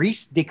started to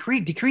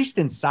decreased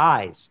in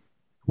size.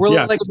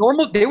 Where like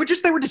normal, they were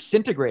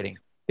disintegrating.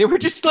 They were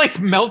just like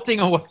melting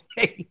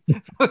away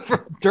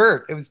from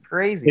dirt. It was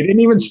crazy. They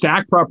didn't even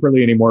stack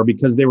properly anymore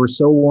because they were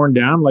so worn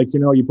down. Like,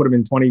 you put them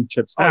in 20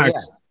 chip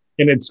stacks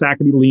and it's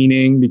stackly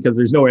leaning because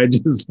there's no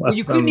edges left. Well,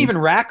 you couldn't even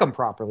rack them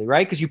properly,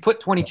 right? Because you put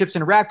 20 chips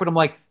in a rack, but I'm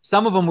like,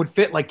 some of them would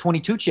fit like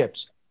 22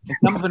 chips and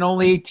some of them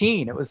only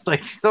 18. It was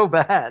like so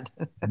bad.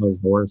 That was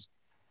the worst.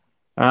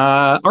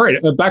 All right,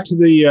 back to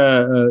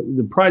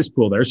the prize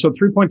pool there. So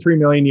 3.3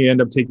 million you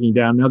end up taking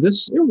down. Now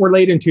we're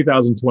late in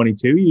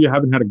 2022. You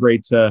haven't had a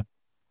great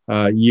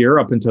year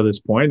up until this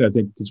point. I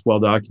think it's well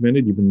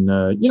documented. You've been,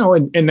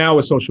 and now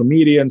with social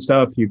media and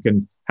stuff, you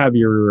can have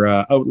your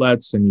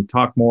outlets and you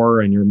talk more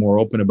and you're more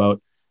open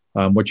about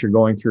what you're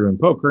going through in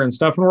poker and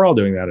stuff. And we're all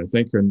doing that, I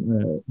think.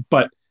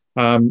 But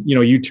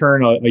you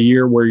turn a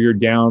year where you're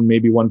down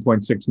maybe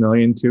 1.6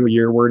 million to a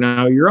year where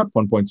now you're up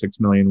 1.6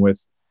 million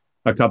with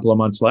a couple of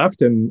months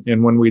left.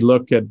 And when we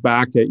look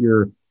back at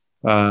your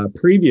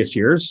previous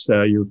years,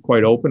 you're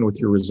quite open with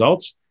your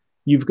results.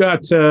 You've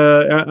got,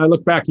 I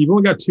look back, you've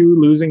only got 2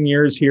 losing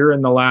years here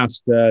in the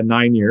last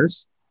 9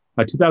 years,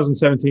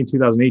 2017,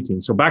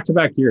 2018. So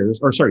back-to-back years,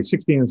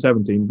 16 and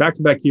 17,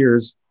 back-to-back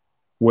years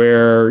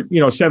where,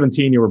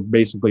 17, you were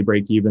basically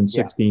break even,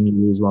 16, you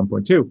lose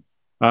 1.2.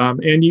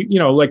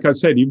 And like I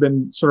said, you've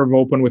been sort of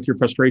open with your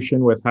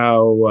frustration with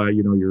how,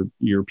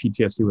 your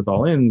PTSD with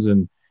all ins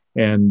and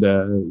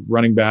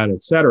running bad,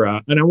 et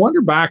cetera. And I wonder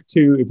back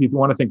to, if you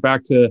want to think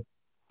back to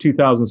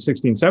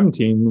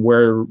 2016-17,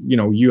 where,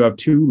 you have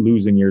 2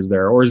 losing years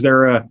there, or is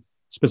there a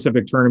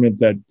specific tournament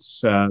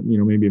that's,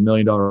 maybe $1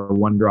 million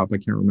one drop? I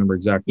can't remember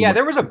exactly. Yeah,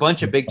 there was a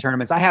bunch of big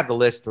tournaments. I have the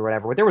list or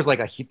whatever, but there was like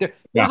there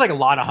was like a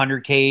lot of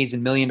 100Ks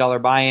and $1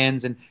 million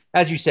buy-ins. And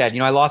as you said,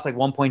 I lost like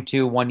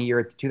 1.2 one year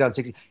at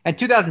 2016 and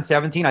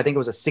 2017. I think it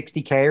was a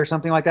 60K or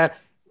something like that.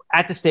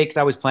 At the stakes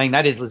I was playing,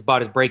 that is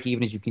about as break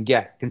even as you can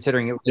get,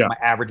 considering it was my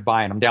average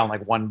buy-in. I'm down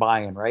like 1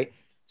 buy-in, right?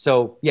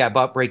 So yeah,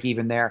 about break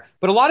even there.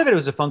 But a lot of it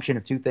was a function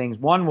of 2 things.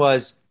 One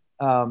was,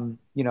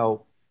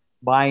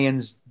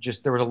 buy-ins,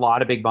 just there was a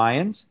lot of big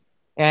buy-ins.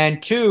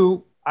 And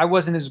 2, I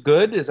wasn't as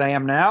good as I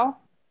am now.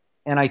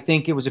 And I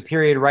think it was a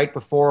period right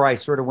before I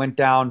sort of went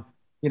down,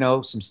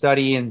 some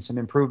study and some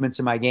improvements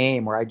in my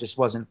game where I just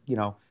wasn't,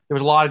 there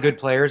was a lot of good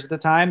players at the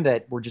time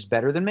that were just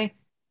better than me.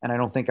 And I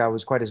don't think I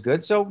was quite as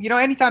good. So,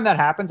 anytime that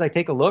happens, I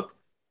take a look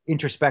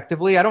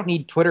introspectively. I don't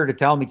need Twitter to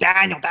tell me,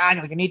 Daniel,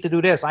 you need to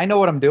do this. I know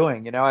what I'm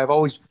doing. I've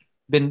always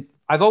been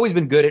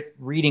good at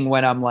reading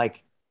when I'm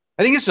like,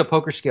 I think this is a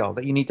poker skill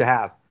that you need to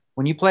have.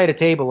 When you play at a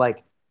table,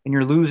 like, and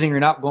you're losing, you're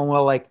not going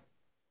well, like,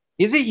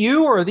 is it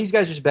you or are these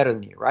guys just better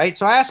than you, right?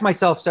 So I asked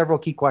myself several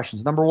key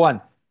questions. Number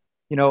 1,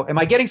 am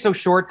I getting so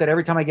short that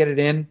every time I get it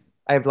in,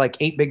 I have like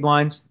 8 big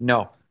blinds?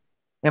 No.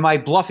 Am I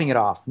bluffing it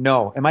off?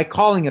 No. Am I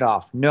calling it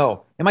off?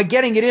 No. Am I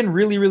getting it in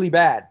really, really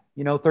bad?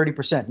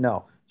 30%?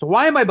 No. So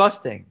why am I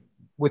busting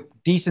with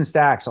decent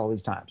stacks all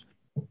these times?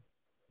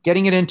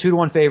 Getting it in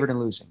 2-1 favored and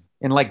losing.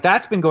 And like,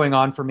 that's been going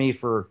on for me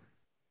for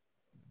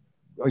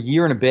a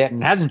year and a bit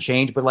and hasn't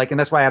changed, but and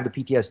that's why I have the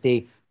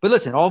PTSD. But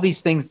listen, all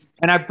these things,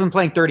 and I've been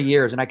playing 30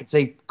 years and I could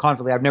say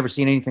confidently, I've never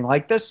seen anything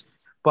like this,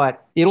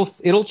 but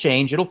it'll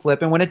change, it'll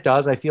flip. And when it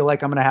does, I feel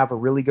like I'm going to have a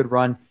really good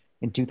run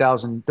in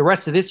the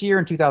rest of this year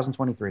in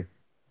 2023.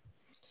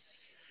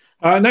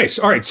 Nice.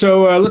 All right.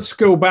 So let's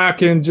go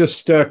back and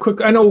just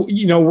quick. I know,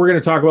 we're going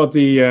to talk about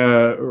the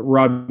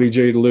Robbi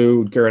J.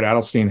 Lou Garrett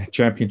Adelstein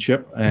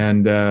championship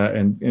and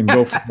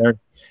go from there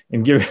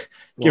and give it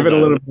a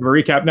little bit of a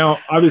recap. Now,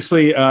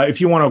 obviously,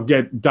 if you want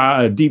to get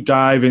a deep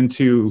dive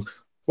into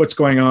what's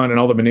going on and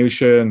all the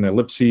minutiae and the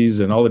ellipses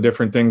and all the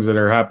different things that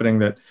are happening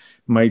that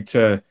might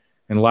and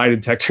lie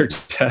detector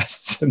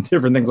tests and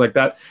different things like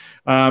that,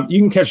 you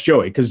can catch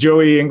Joey, because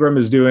Joey Ingram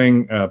is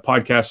doing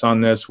podcasts on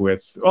this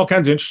with all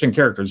kinds of interesting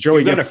characters.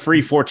 Joey got a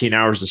free 14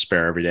 hours to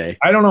spare every day.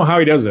 I don't know how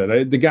he does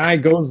it. The guy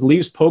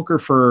leaves poker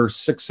for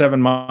 6-7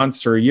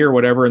 months or a year,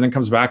 whatever, and then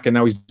comes back, and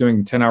now he's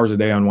doing 10 hours a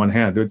day on one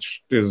hand,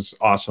 which is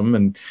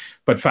awesome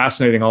but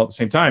fascinating all at the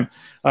same time.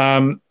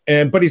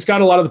 But he's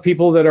got a lot of the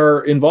people that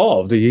are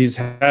involved. He's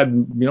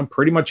had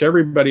pretty much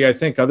everybody, I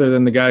think, other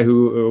than the guy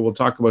who we'll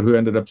talk about, who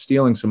ended up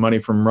stealing some money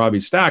from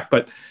Robbie's stack.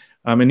 But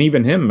And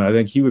even him, I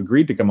think he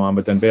agreed to come on,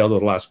 but then bailed at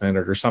the last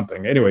minute or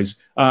something. Anyways,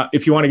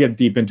 if you want to get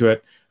deep into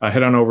it,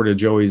 head on over to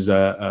Joey's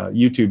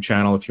YouTube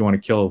channel if you want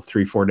to kill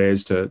 3-4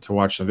 days to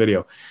watch the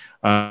video.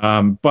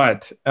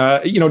 But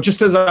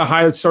just as a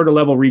high sort of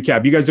level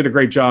recap, you guys did a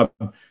great job,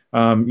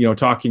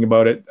 talking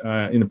about it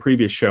in the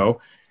previous show.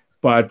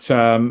 But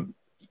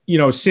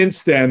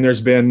since then,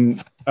 there's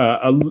been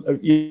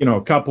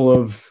a couple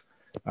of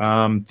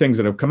things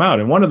that have come out,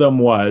 and one of them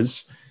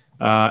was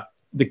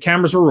the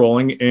cameras were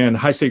rolling, and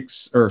Hustler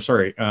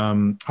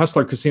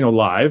Casino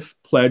Live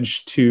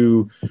pledged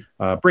to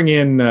bring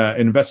in an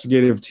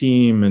investigative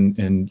team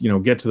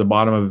and get to the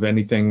bottom of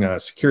anything,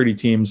 security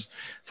teams,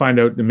 find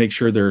out and make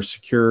sure their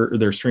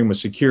stream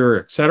was secure,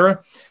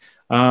 etc.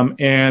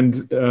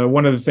 And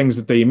one of the things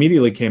that they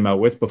immediately came out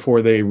with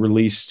before they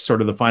released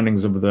sort of the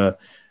findings of the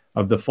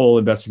full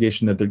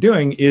investigation that they're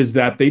doing is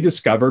that they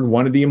discovered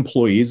one of the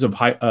employees of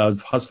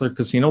Hustler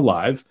Casino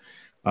Live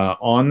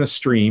on the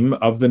stream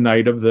of the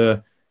night of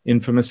the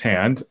infamous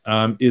hand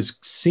is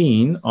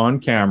seen on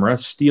camera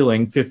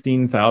stealing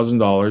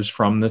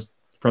 $15,000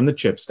 from the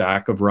chip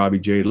stack of Robbi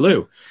J.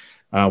 Lou.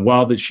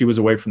 While that she was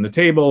away from the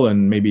table,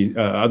 and maybe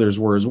others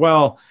were as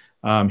well,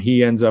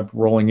 he ends up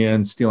rolling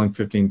in, stealing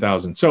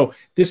 $15,000. So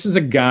this is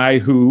a guy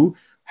who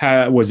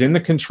was in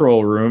the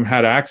control room,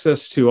 had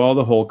access to all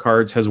the hole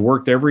cards, has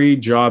worked every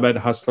job at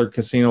Hustler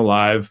Casino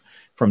Live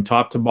from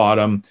top to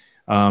bottom.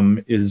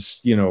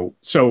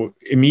 So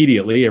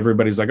immediately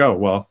everybody's like, oh,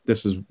 well,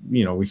 this is,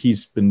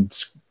 he's been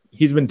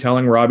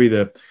telling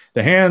Robbi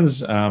the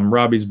hands,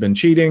 Robbi's been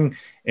cheating,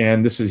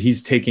 and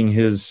he's taking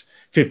his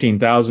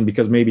 $15,000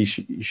 because maybe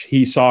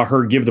he saw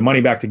her give the money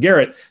back to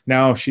Garrett.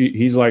 Now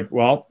he's like,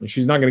 well,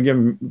 she's not going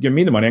to give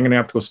me the money. I'm going to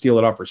have to go steal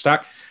it off her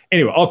stack.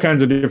 Anyway, all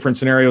kinds of different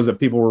scenarios that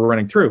people were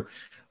running through.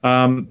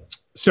 It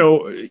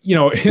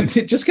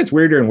just gets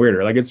weirder and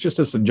weirder. Like, it's just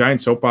a giant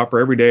soap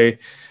opera every day.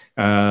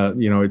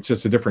 It's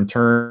just a different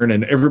turn,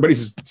 and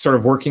everybody's sort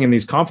of working in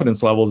these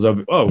confidence levels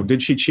of, oh,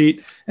 did she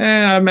cheat?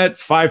 I'm at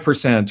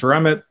 5%, or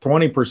I'm at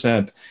 20%.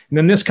 And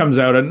then this comes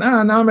out and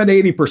now I'm at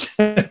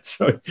 80%.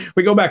 So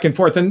we go back and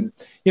forth. And,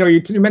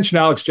 you mentioned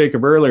Alex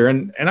Jacob earlier,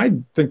 and I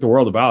think the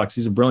world of Alex.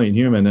 He's a brilliant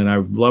human, and I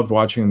loved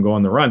watching him go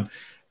on the run.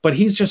 But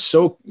he's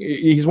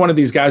one of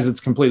these guys that's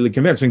completely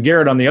convinced. And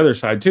Garrett on the other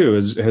side too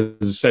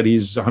has said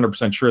he's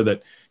 100% sure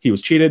that he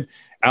was cheated.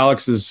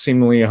 Alex is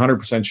seemingly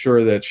 100%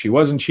 sure that she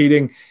wasn't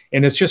cheating.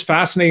 And it's just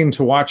fascinating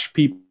to watch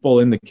people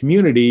in the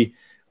community.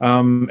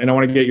 And I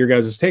want to get your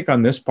guys' take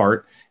on this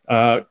part,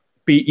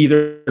 be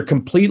either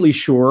completely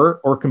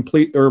sure or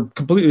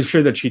completely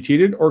sure that she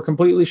cheated, or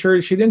completely sure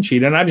she didn't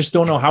cheat. And I just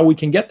don't know how we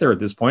can get there at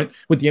this point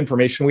with the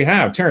information we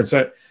have. Terrence,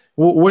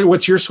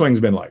 what's your swings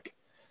been like?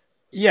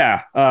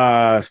 Yeah.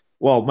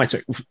 Well,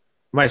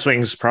 my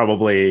swings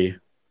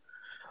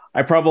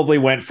I probably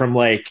went from,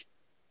 like,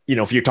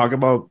 if you're talking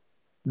about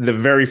the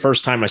very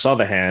first time I saw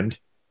the hand,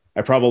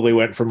 I probably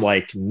went from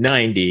like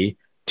 90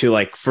 to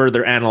like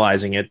further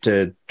analyzing it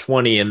to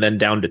 20, and then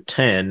down to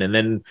 10. And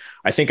then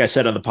I think I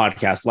said on the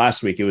podcast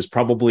last week, it was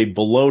probably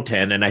below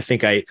 10. And I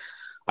think I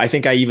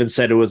even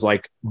said it was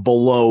like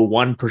below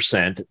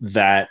 1%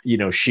 that,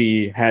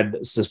 she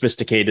had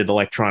sophisticated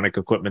electronic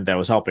equipment that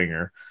was helping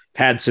her.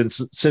 Had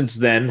since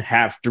then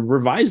have to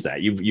revise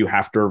that. You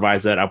have to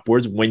revise that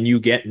upwards when you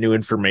get new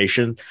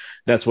information.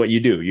 That's what you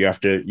do. You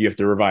have to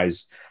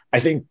revise. I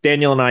think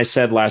Daniel and I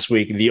said last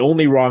week, the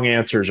only wrong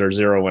answers are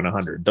 0 and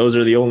 100. Those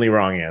are the only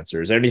wrong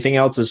answers. Anything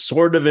else is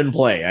sort of in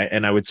play.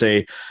 And I would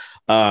say,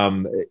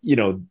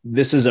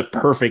 this is a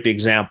perfect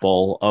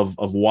example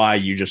of why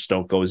you just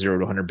don't go 0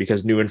 to 100,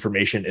 because new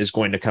information is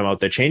going to come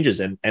out that changes.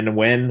 And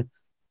when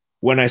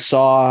I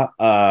saw,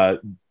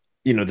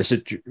 the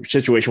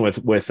situation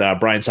with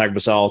Brian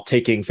Sagbasal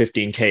taking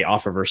 $15K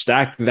off of her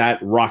stack, that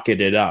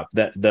rocketed up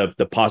that the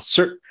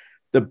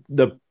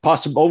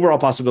overall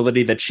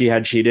possibility that she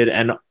had cheated,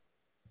 and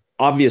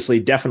obviously,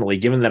 definitely,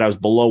 given that I was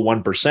below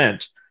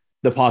 1%,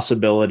 the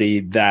possibility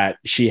that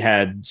she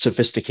had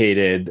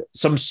sophisticated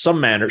some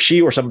manner,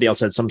 she or somebody else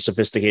had some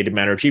sophisticated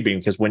manner of cheating,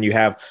 because when you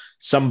have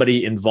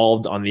somebody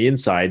involved on the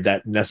inside,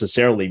 that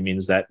necessarily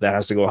means that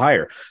has to go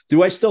higher.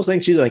 Do I still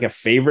think she's like a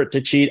favorite to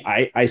cheat?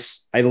 I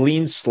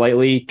lean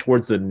slightly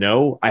towards the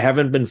no. I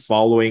haven't been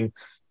following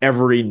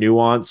every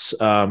nuance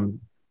of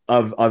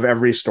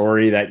every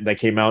story that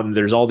came out, and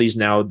there's all these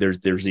now.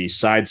 There's these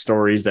side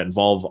stories that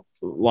involve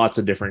lots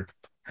of different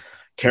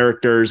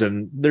characters,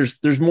 and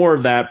there's more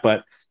of that.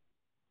 But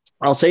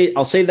I'll say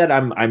that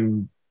I'm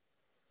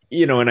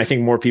and I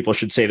think more people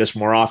should say this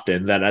more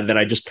often, that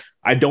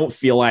I don't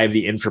feel I have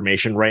the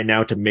information right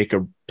now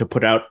to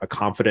put out a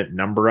confident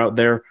number out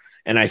there.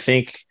 And I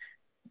think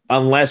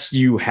unless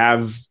you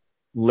have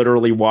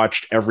literally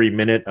watched every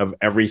minute of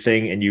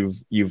everything and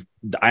you've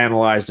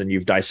analyzed and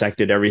you've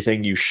dissected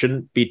everything, you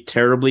shouldn't be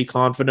terribly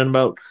confident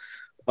about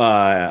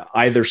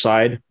either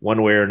side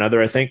one way or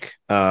another. I think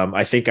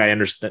I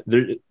understand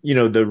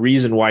the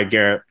reason why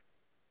Garrett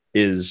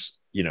is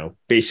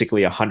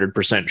basically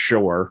 100%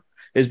 sure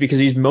is because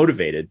he's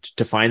motivated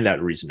to find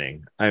that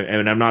reasoning.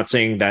 And I'm not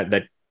saying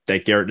that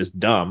Garrett is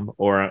dumb,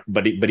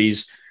 but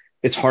he's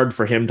it's hard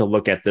for him to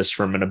look at this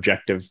from an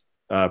objective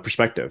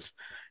perspective.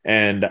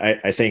 And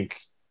I think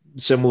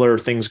similar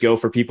things go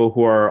for people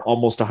who are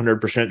almost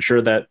 100%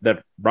 sure that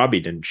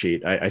Robbi didn't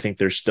cheat. I think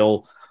there's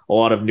still a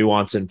lot of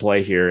nuance in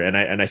play here, and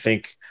I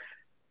think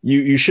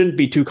you shouldn't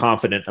be too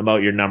confident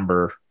about your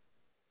number,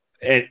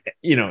 and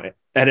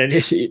at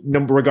any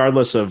number,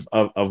 regardless of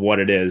what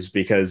it is,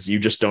 because you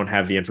just don't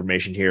have the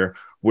information here.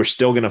 We're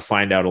still going to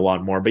find out a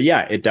lot more, but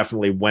yeah, it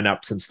definitely went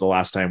up since the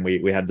last time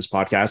we had this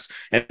podcast,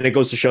 and it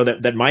goes to show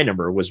that my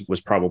number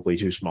was probably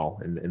too small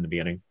in the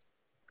beginning.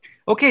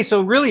 Okay, so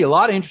really a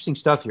lot of interesting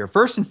stuff here.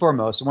 First and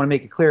foremost, I want to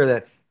make it clear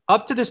that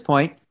up to this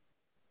point,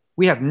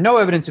 we have no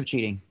evidence of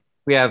cheating.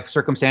 We have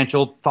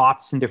circumstantial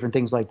thoughts and different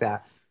things like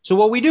that. So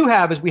what we do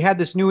have is we had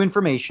this new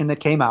information that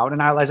came out,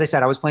 and as I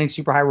said, I was playing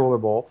Super High Roller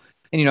Bowl,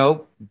 and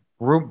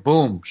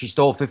boom, she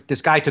stole.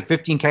 This guy took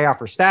 15K off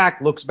her stack.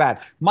 Looks bad.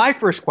 My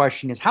first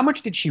question is, how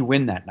much did she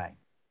win that night?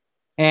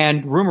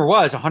 And rumor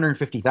was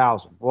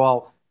 150,000.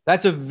 Well,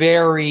 that's a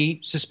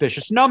very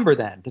suspicious number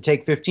then to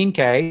take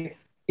 15K.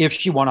 If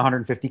she won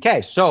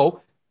 150K.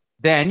 So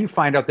then you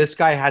find out this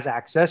guy has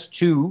access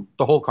to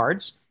the whole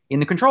cards in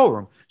the control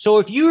room. So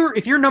if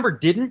your number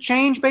didn't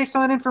change based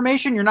on that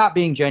information, you're not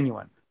being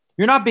genuine.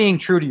 You're not being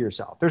true to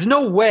yourself. There's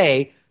no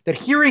way that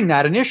hearing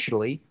that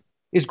initially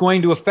is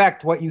going to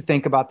affect what you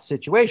think about the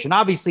situation.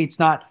 Obviously, it's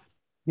not,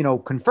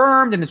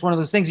 confirmed, and it's one of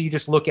those things that you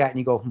just look at and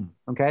you go,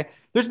 okay.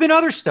 There's been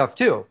other stuff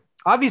too.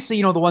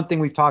 Obviously, the one thing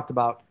we've talked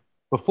about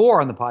before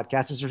on the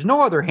podcast is there's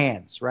no other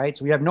hands, right?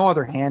 So we have no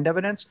other hand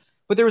evidence.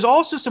 But there was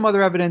also some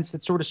other evidence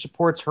that sort of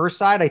supports her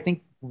side, I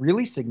think,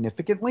 really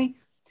significantly.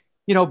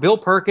 Bill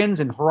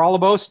Perkins and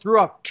Haralabos threw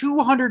out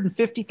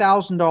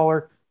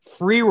 $250,000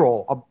 free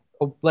roll.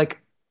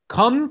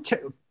 Come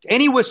to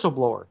any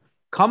whistleblower,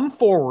 come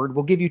forward.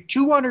 We'll give you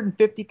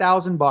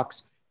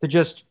 $250,000 to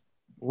just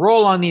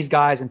roll on these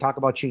guys and talk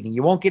about cheating.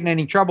 You won't get in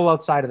any trouble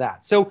outside of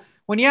that. So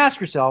when you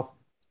ask yourself,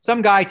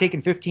 some guy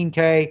taking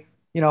 15K,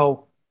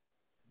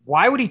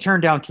 why would he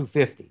turn down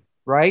 250?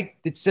 Right?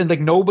 It's like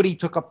nobody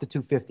took up the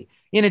 250.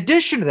 In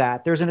addition to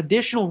that, there's an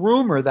additional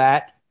rumor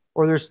that,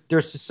 or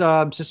there's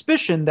some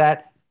suspicion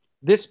that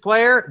this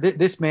player,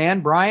 this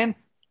man, Brian,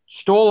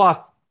 stole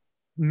off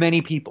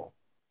many people.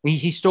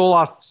 He stole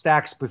off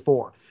stacks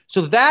before.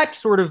 So that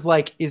sort of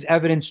is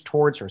evidence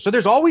towards her. So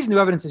there's always new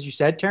evidence, as you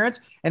said, Terrence.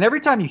 And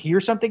every time you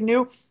hear something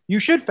new, you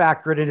should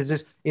factor it in.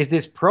 Is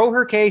this pro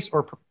her case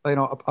or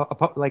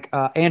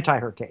anti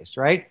her case,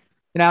 right?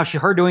 Now,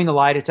 her doing the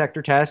lie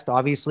detector test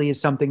obviously is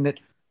something that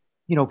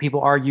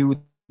people argue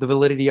the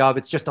validity of.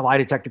 It's just a lie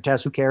detector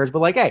test. Who cares?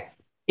 But hey,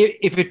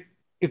 if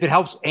it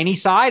helps any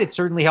side, it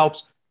certainly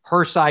helps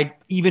her side,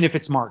 even if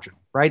it's marginal,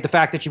 right? The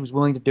fact that she was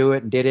willing to do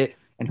it and did it,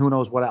 and who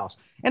knows what else.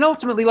 And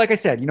ultimately, like I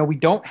said, we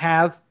don't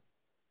have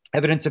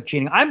evidence of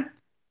cheating. I'm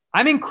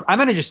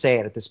going to just say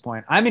it at this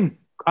point. I'm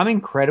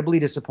incredibly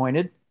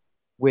disappointed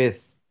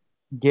with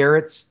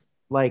Garrett's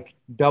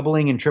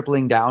doubling and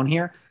tripling down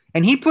here.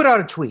 And he put out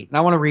a tweet, and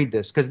I want to read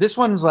this because this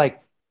one's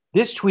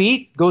this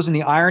tweet goes in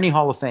the Irony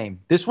Hall of Fame.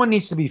 This one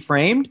needs to be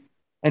framed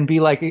and be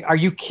are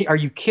you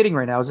kidding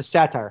right now? It's a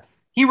satire.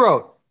 He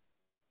wrote,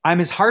 "I'm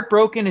as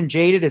heartbroken and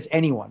jaded as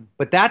anyone,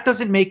 but that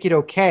doesn't make it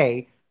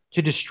okay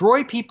to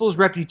destroy people's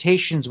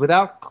reputations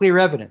without clear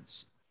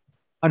evidence.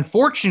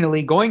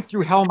 Unfortunately, going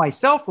through hell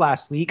myself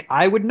last week,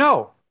 I would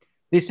know.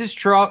 This is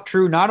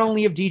true not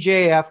only of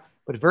DJAF,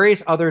 but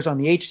various others on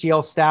the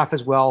HCL staff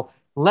as well.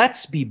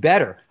 Let's be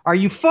better." Are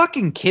you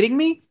fucking kidding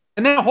me?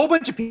 And then a whole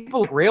bunch of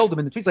people railed him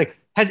in the tweets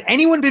has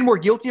anyone been more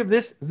guilty of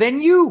this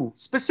than you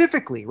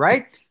specifically,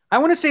 right? I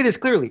want to say this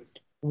clearly.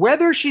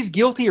 Whether she's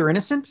guilty or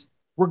innocent,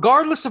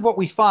 regardless of what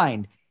we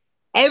find,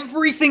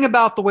 everything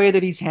about the way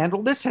that he's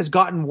handled this has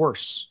gotten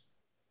worse.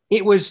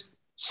 It was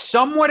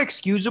somewhat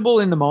excusable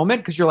in the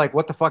moment because you're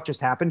what the fuck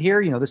just happened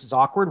here? This is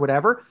awkward,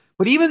 whatever.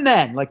 But even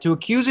then, to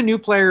accuse a new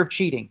player of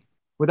cheating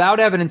without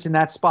evidence in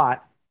that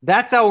spot,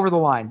 that's over the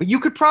line. But you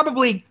could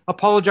probably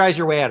apologize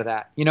your way out of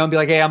that, and be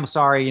hey, I'm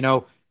sorry,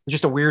 it's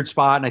just a weird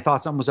spot and I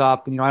thought something was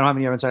up and, I don't have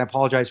any evidence. I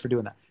apologize for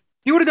doing that.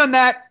 If you would have done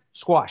that,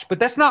 squash. But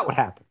that's not what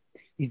happened.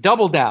 He's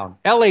doubled down,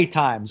 LA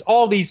Times,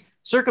 all these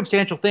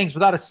circumstantial things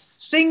without a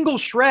single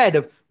shred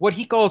of what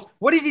he calls,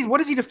 what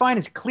does he define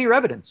as clear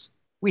evidence?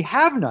 We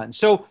have none.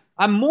 So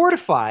I'm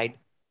mortified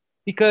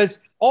because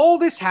all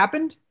this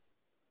happened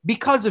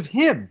because of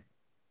him,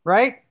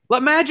 right?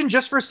 Imagine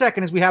just for a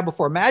second, as we have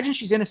before, imagine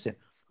she's innocent.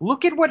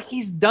 Look at what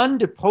he's done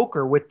to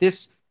poker with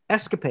this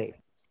escapade.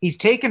 He's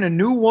taken a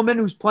new woman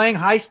who's playing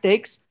high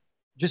stakes,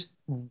 just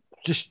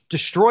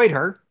destroyed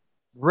her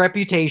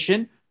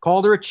reputation,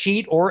 called her a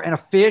cheat and a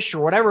fish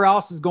or whatever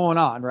else is going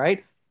on,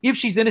 right? If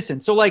she's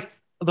innocent. So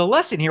the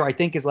lesson here, I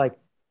think, is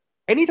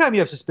anytime you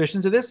have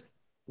suspicions of this,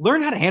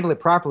 learn how to handle it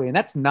properly. And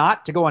that's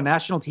not to go on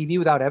national TV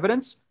without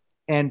evidence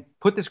and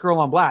put this girl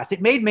on blast.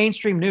 It made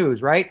mainstream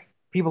news, right?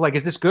 People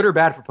is this good or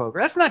bad for poker?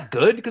 That's not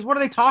good because what are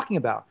they talking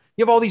about?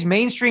 You have all these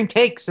mainstream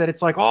takes that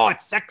it's oh,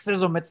 it's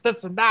sexism, it's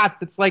this and that.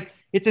 It's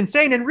it's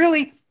insane. And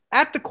really,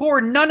 at the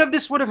core, none of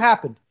this would have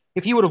happened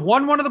if he would have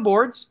won one of the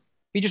boards.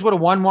 If he just would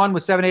have won one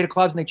with 7-8 of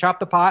clubs and they chopped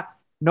the pot,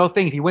 no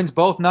thing. If he wins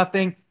both,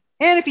 nothing.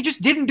 And if he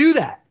just didn't do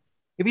that,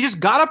 if he just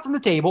got up from the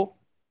table,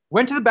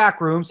 went to the back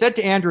room, said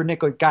to Andrew and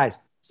Nick, like, guys,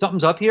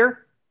 something's up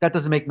here. That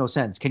doesn't make no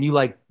sense. Can you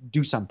like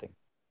do something?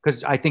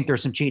 Because I think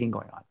there's some cheating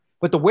going on.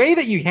 But the way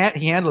that he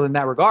handled in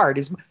that regard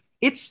is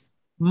it's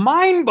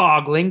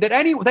mind-boggling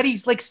that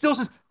he's like still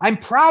says, I'm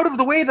proud of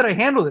the way that I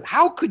handled it.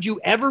 How could you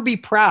ever be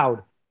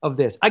proud of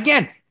this?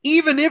 Again,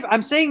 even if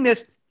I'm saying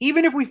this,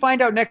 even if we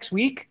find out next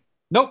week,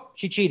 nope,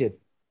 she cheated.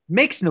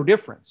 Makes no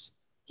difference.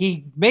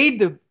 He made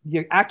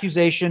the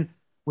accusation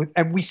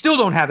and we still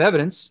don't have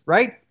evidence,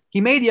 right?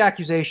 He made the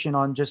accusation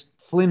on just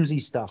flimsy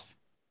stuff.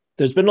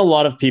 There's been a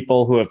lot of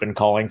people who have been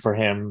calling for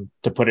him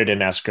to put it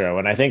in escrow.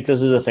 And I think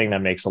this is a thing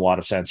that makes a lot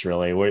of sense,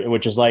 really,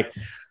 which is like,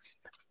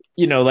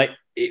 but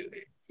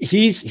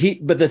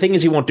the thing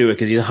is, he won't do it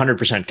because he's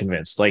 100%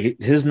 convinced.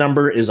 Like his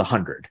number is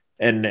 100.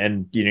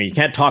 And you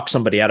can't talk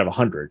somebody out of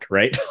 100,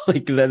 right?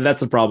 Like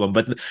that's the problem.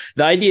 But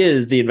the idea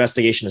is the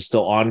investigation is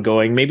still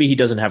ongoing. Maybe he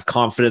doesn't have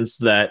confidence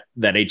that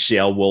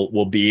HCL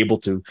will be able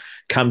to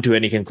come to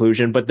any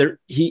conclusion, but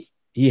he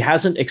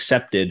hasn't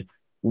accepted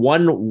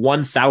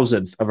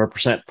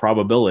 1/1000%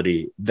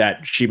 probability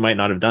that she might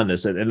not have done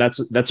this. And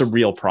that's a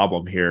real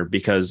problem here,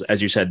 because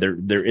as you said,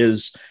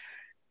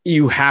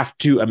 you have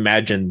to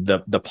imagine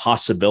the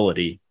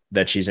possibility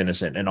that she's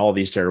innocent and all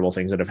these terrible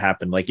things that have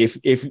happened. Like if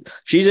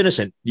she's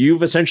innocent,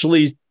 you've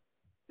essentially,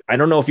 I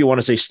don't know if you want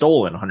to say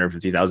stolen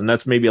 150,000.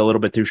 That's maybe a little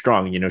bit too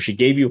strong. She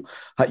gave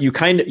he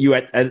claims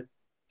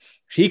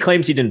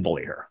he didn't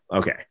bully her.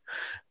 Okay.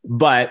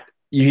 But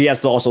he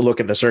has to also look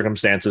at the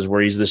circumstances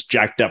where he's this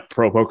jacked up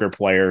pro poker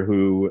player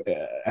who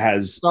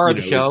has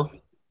started the show.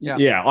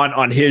 Yeah.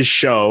 On his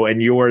show, and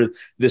you're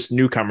this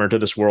newcomer to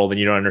this world and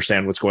you don't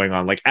understand what's going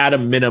on. Like at a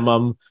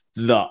minimum,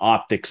 the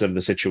optics of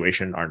the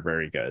situation aren't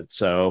very good.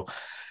 So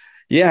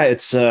yeah,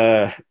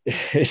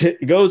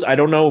 it goes. I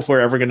don't know if we're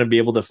ever going to be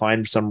able to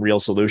find some real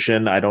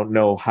solution. I don't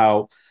know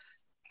how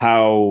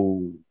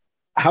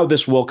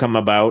this will come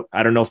about.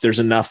 I don't know if there's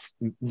enough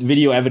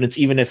video evidence,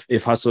 even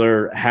if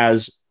Hustler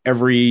has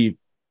every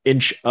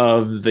inch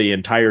of the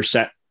entire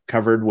set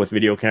covered with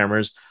video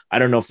cameras. I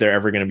don't know if they're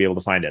ever going to be able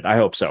to find it. I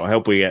hope so.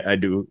 I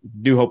do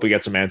hope we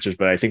get some answers,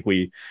 but I think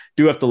we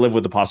do have to live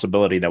with the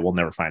possibility that we'll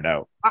never find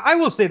out. I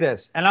will say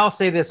this, and I'll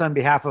say this on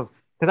behalf of,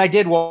 because I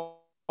did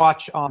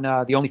watch on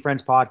the Only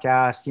Friends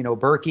podcast,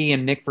 Berkey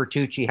and Nick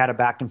Fertucci had a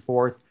back and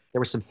forth.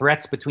 There were some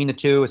threats between the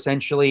two.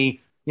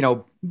 Essentially,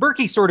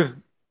 Berkey sort of,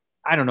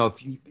 I don't know if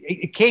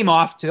it came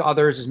off to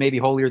others as maybe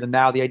holier than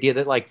thou, the idea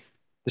that like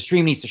the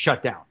stream needs to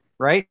shut down,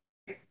 right?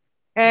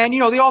 And,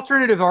 the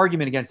alternative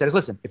argument against that is,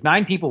 listen, if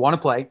 9 people want to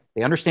play,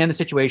 they understand the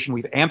situation,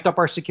 we've amped up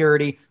our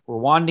security, we're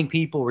wanting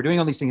people, we're doing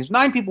all these things. If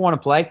 9 people want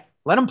to play,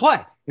 let them play.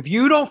 If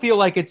you don't feel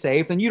like it's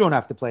safe, then you don't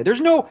have to play.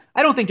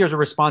 I don't think there's a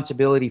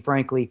responsibility,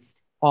 frankly,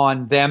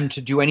 on them to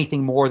do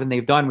anything more than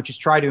they've done, which is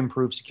try to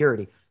improve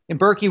security. And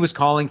Berkey was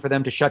calling for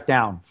them to shut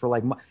down for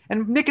like,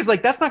 and Nick is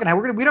like, that's not going to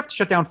happen. We'd have to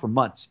shut down for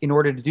months in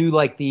order to do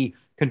like the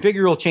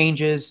configural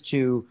changes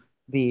to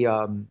the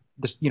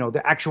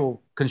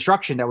actual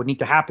construction that would need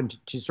to happen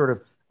to sort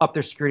of up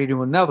their security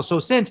to another level. So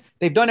since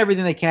they've done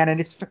everything they can,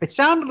 and it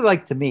sounded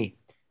like to me,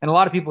 and a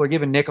lot of people are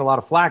giving Nick a lot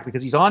of flack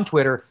because he's on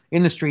Twitter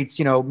in the streets,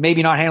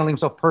 maybe not handling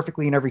himself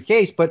perfectly in every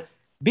case, but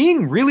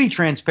being really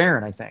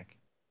transparent, I think,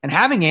 and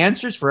having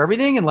answers for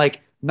everything and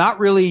like not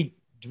really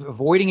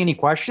avoiding any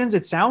questions.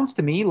 It sounds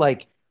to me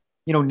like,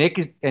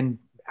 Nick and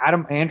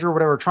Andrew, or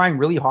whatever, are trying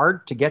really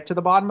hard to get to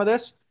the bottom of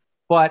this.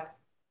 But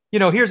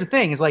here's the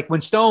thing: is like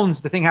when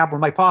Stones, the thing happened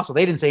with Mike Postle,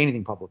 they didn't say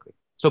anything publicly,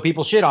 so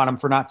people shit on him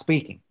for not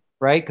speaking,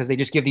 right? Because they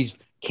just give these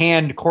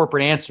canned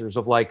corporate answers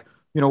of like,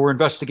 we're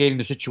investigating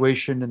the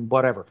situation and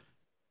whatever.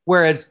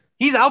 Whereas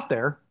he's out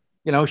there,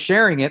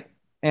 sharing it,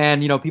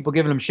 and people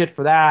giving him shit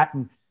for that.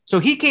 And so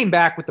he came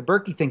back with the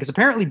Berkey thing because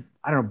apparently,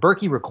 I don't know,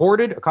 Berkey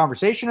recorded a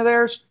conversation of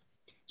theirs.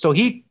 So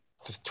he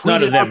tweeted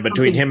not of them,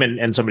 between him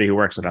and somebody who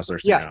works at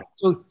Hustlers. Yeah.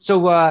 So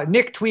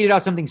Nick tweeted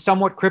out something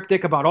somewhat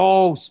cryptic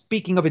about,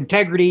 speaking of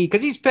integrity,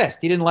 because he's pissed.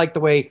 He didn't like the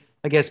way,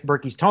 I guess,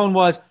 Berkey's tone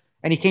was.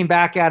 And he came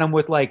back at him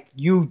with like,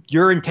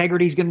 your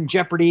integrity is in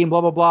jeopardy and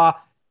blah, blah, blah.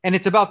 And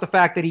it's about the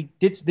fact that he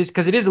did this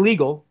because it is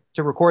illegal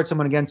to record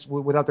someone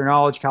without their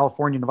knowledge,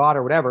 California, Nevada,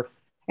 or whatever.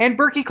 And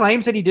Berkey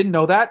claims that he didn't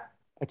know that.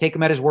 I take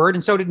him at his word,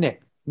 and so did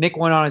Nick. Nick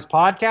went on his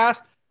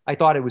podcast. I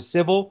thought it was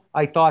civil.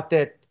 I thought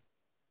that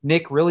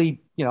Nick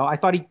really, I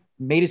thought he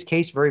made his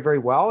case very, very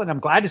well. And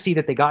I'm glad to see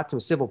that they got to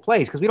a civil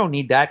place because we don't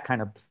need that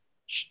kind of,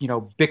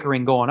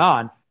 bickering going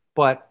on.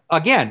 But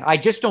again, I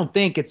just don't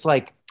think it's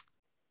like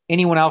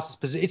anyone else's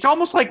position. It's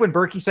almost like when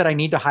Berkey said, I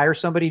need to hire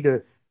somebody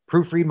to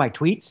proofread my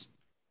tweets.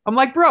 I'm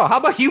like, bro, how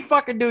about you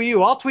fucking do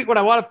you? I'll tweet what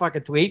I want to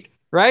fucking tweet,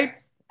 right?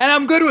 And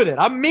I'm good with it.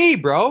 I'm me,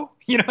 bro.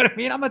 You know what I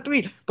mean? I'm a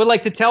tweet. But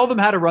like to tell them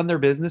how to run their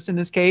business in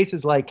this case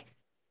is like,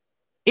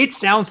 it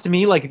sounds to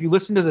me like if you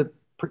listen to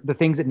the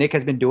things that Nick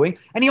has been doing,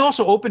 and he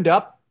also opened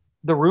up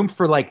the room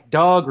for like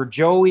Doug or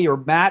Joey or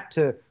Matt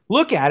to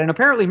look at. And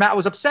apparently Matt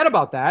was upset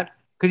about that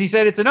because he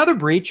said it's another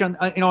breach on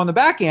the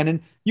back end.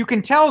 And you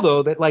can tell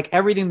though that like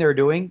everything they're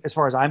doing, as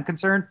far as I'm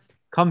concerned,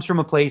 comes from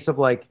a place of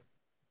like,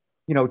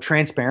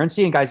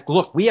 transparency and guys,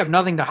 look, we have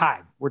nothing to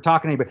hide. We're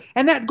talking to anybody.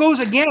 And that goes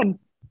again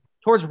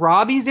towards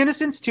Robbi's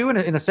innocence too,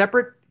 in a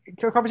separate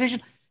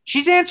conversation.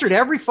 She's answered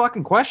every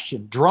fucking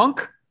question.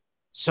 Drunk,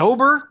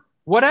 sober,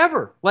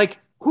 whatever. Like,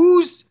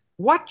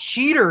 what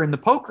cheater in the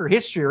poker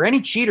history or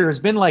any cheater has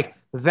been like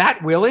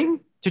that willing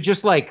to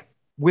just like,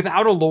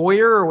 without a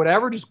lawyer or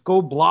whatever, just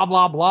go blah,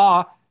 blah,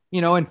 blah,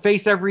 and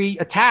face every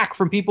attack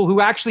from people who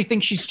actually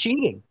think she's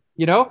cheating.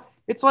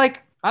 It's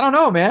like, I don't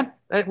know, man.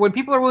 When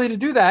people are willing to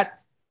do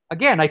that,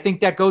 again, I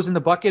think that goes in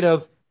the bucket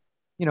of,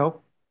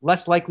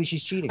 less likely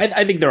she's cheating.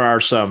 I think there are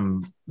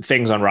some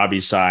things on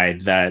Robbi's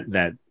side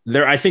that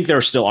I think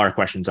there still are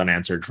questions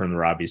unanswered from the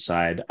Robbi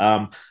side.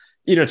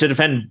 To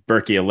defend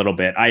Berkey a little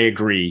bit, I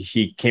agree.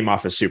 He came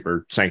off as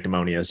super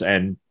sanctimonious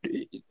and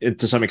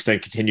to some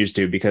extent continues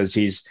to, because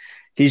he's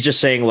just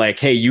saying like,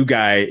 hey, you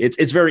guys,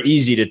 it's very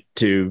easy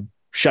to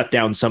shut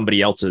down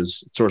somebody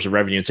else's source of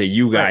revenue and say,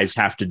 you guys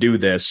have to do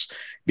this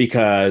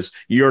because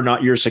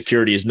your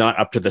security is not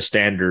up to the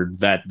standard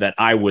that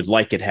I would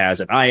like it has.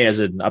 And I, as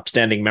an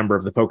upstanding member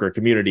of the poker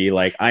community,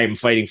 like I am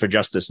fighting for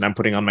justice and I'm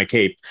putting on my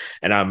cape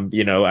and I'm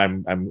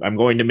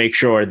going to make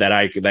sure that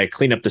I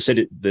clean up the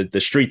city,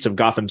 the streets of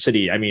Gotham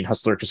City. I mean,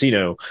 Hustler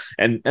Casino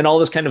and all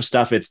this kind of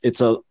stuff. He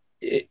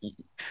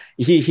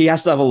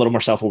has to have a little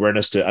more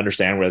self-awareness to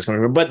understand where that's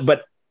coming from.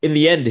 But in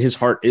the end, his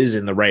heart is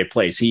in the right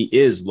place. He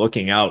is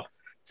looking out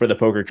for the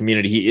poker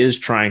community. He is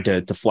trying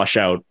to flush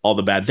out all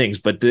the bad things,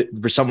 but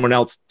for someone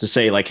else to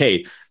say like,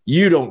 hey,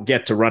 you don't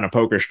get to run a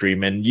poker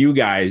stream and you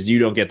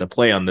don't get to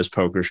play on this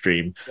poker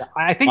stream. Yeah,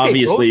 I think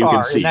obviously they both you can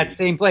are see in that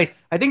same place.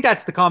 I think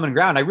that's the common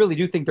ground. I really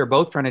do think they're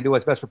both trying to do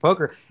what's best for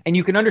poker. And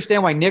you can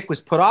understand why Nick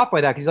was put off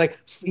by that. Cause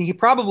he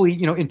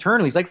probably,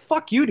 internally he's like,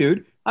 fuck you,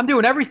 dude. I'm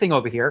doing everything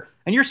over here.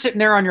 And you're sitting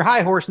there on your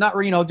high horse, not,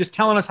 just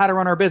telling us how to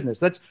run our business.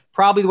 That's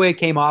probably the way it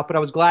came off, but I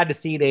was glad to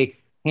see they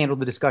handled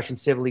the discussion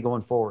civilly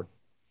going forward.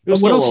 It was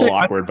still a little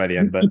awkward by the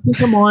end, but I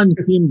think I'm on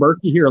Team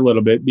Berkey here a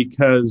little bit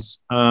because,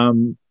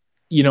 to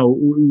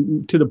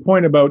the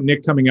point about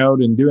Nick coming out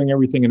and doing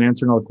everything and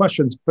answering all the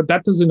questions, but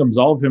that doesn't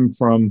absolve him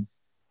from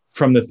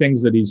the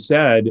things that he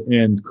said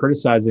and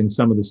criticizing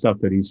some of the stuff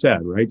that he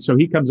said, right? So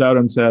he comes out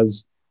and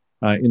says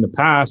in the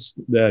past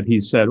that he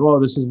said, well,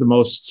 this is the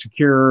most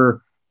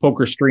secure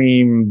poker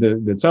stream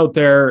that's out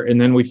there.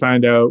 And then we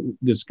find out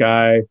this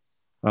guy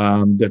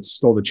that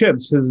stole the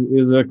chips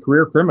is a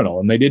career criminal,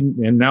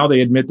 and now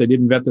they admit they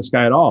didn't vet this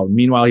guy at all.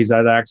 Meanwhile, he's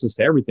had access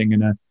to everything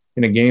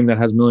in a game that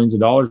has millions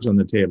of dollars on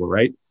the table,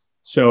 right?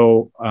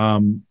 So,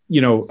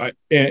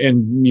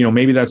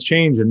 maybe that's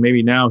changed, and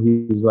maybe now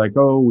he's like,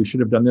 oh, we should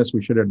have done this,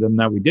 we should have done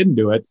that, we didn't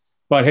do it,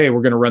 but hey,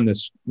 we're going to run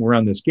this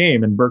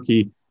game. And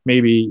Berkey,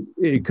 maybe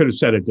it could have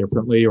said it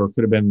differently, or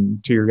could have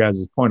been, to your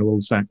guys' point, a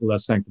little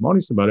less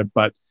sanctimonious about it,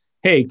 but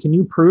hey, can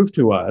you prove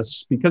to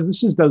us, because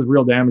this does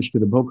real damage to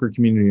the poker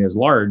community as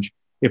large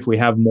if we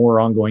have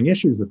more ongoing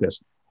issues with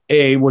this.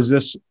 Was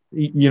this,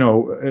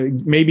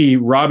 maybe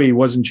Robbi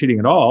wasn't cheating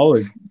at all,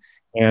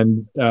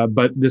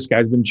 but this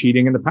guy's been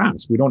cheating in the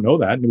past. We don't know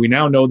that. And we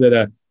now know that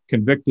a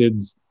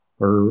convicted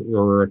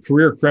or a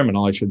career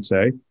criminal, I should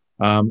say,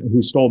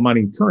 who stole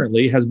money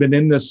currently has been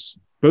in this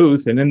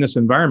booth and in this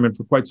environment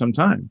for quite some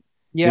time.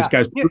 Yeah. This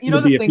guy's the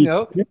thing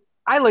though,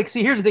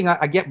 here's the thing.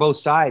 I get both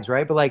sides,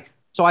 right? But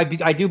so I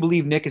do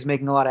believe Nick is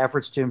making a lot of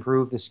efforts to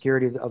improve the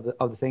security of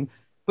the thing.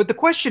 But the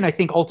question I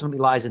think ultimately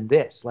lies in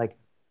this, like,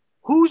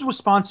 whose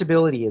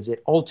responsibility is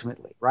it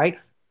ultimately, right?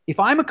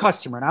 If I'm a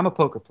customer and I'm a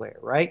poker player,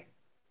 right,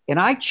 and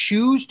I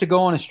choose to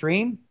go on a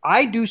stream,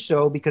 I do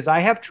so because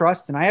I have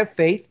trust and I have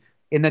faith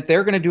in that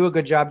they're going to do a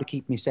good job to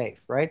keep me safe,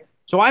 right?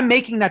 So I'm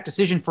making that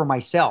decision for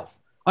myself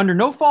under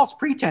no false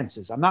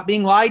pretenses. I'm not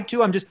being lied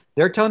to.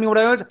 They're telling me what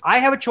I was. I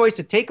have a choice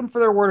to take them for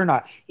their word or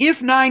not.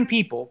 If 9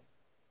 people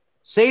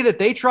say that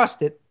they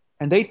trust it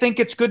and they think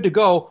it's good to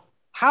go,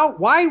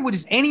 why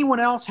would anyone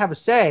else have a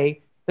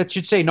say that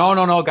should say,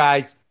 no,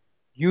 guys,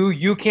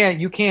 you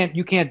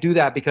can't do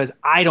that because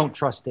I don't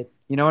trust it.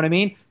 You know what I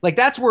mean? Like,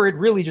 that's where it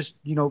really just,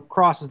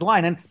 crosses the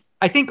line. And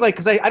I think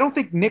because I don't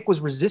think Nick was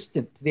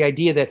resistant to the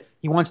idea that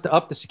he wants to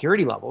up the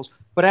security levels.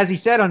 But as he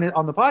said on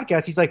the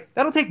podcast, he's like,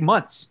 that'll take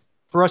months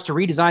for us to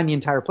redesign the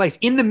entire place.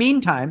 In the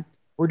meantime,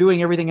 we're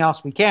doing everything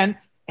else we can.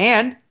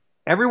 And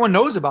everyone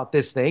knows about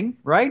this thing,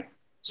 right?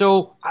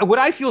 So would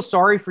I feel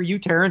sorry for you,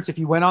 Terrence, if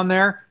you went on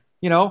there,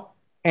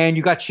 and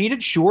you got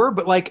cheated? Sure.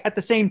 But at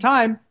the same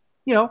time,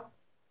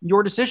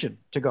 your decision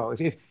to go.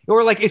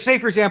 If say,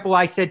 for example,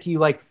 I said to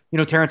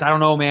you, Terrence, I don't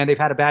know, man, they've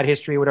had a bad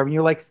history or whatever. And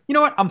you're like, you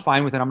know what? I'm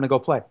fine with it. I'm going to go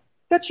play.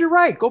 That's your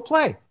right. Go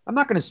play. I'm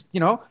not going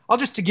to, I'll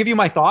just to give you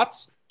my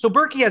thoughts. So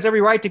Berkey has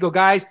every right to go,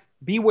 guys,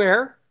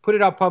 beware, put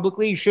it out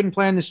publicly. You shouldn't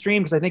play on the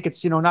stream because I think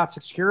it's, not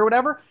secure or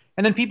whatever.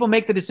 And then people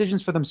make the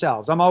decisions for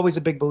themselves. I'm always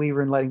a big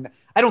believer in letting them.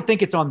 I don't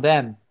think it's on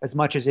them as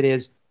much as it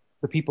is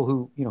the people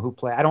who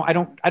play.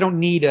 I don't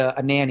need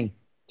a nanny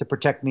to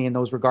protect me in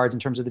those regards in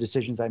terms of the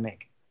decisions I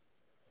make.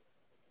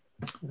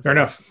 Fair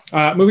enough.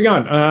 Moving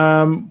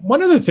on.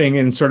 One other thing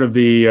in sort of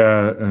the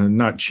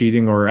not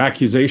cheating or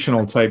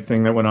accusational type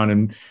thing that went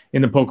on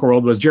in the poker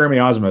world was Jeremy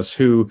Osmus,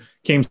 who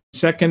came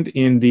second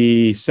in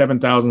the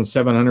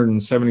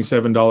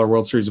 $7,777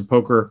 World Series of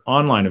Poker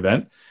online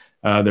event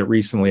that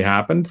recently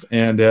happened.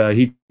 And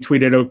he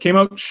tweeted,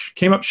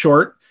 came up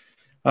short,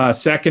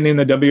 second in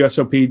the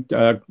WSOP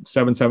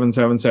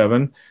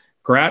 7777.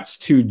 Congrats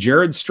to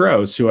Jared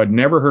Strauss, who I'd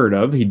never heard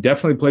of. He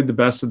definitely played the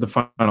best at the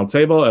final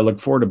table. I look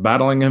forward to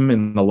battling him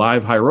in the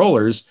live high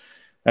rollers,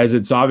 as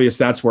it's obvious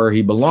that's where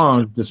he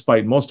belongs,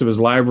 despite most of his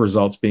live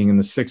results being in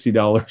the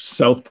 $60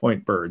 South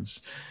Point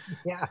birds.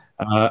 Yeah.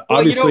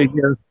 Obviously,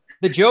 here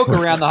the joke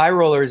around the high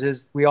rollers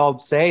is we all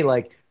say,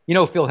 like,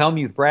 Phil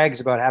Hellmuth brags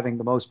about having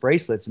the most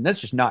bracelets, and that's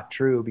just not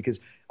true because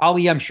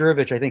Ali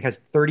Yamshirovich, I think, has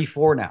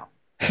 34 now.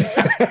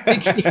 I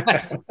think he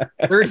has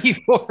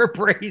 34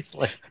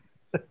 bracelets.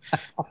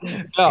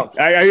 No,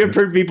 I've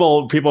heard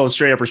people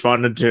straight up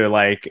responded to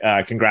like,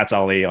 "Congrats,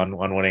 Ali, on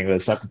winning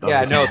this."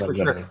 Yeah, no, for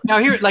sure. Now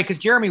here, like,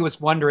 because Jeremy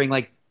was wondering,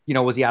 like,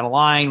 was he out of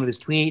line with his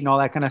tweet and all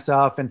that kind of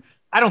stuff, and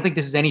I don't think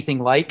this is anything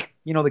like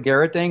the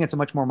Garrett thing. It's a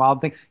much more mild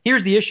thing.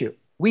 Here's the issue: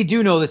 we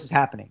do know this is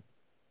happening.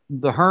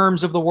 The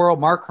Herms of the world,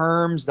 Mark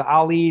Herms, the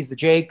Alis, the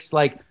Jakes,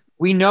 like,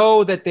 we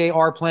know that they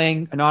are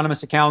playing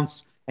anonymous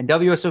accounts, and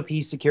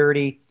WSOP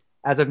security,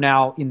 as of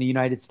now in the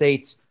United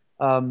States,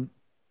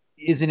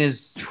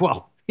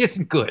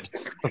 isn't good.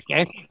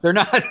 Okay. They're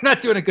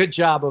not doing a good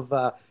job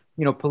of,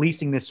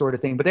 policing this sort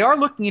of thing, but they are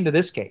looking into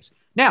this case.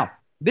 Now,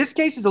 this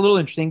case is a little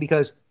interesting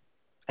because,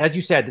 as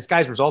you said, this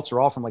guy's results are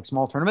all from like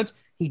small tournaments.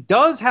 He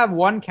does have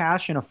one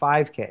cash and a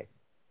 5K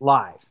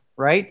live,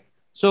 right?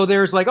 So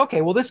there's like,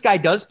 okay, well, this guy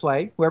does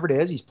play, whoever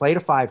it is, he's played a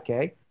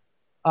 5K.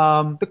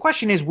 The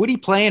question is, would he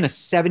play in a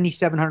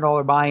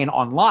 $7,700 buy-in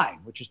online,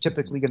 which is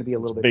typically going to be a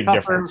little bit tougher.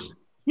 Difference.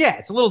 Yeah,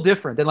 it's a little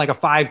different than like a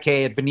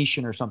 5K at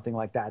Venetian or something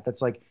like that.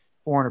 That's like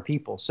 400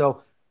 people.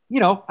 So,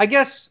 I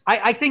guess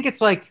I think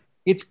it's like,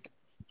 it's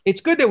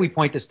good that we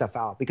point this stuff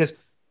out because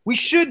we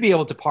should be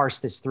able to parse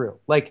this through.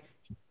 Like,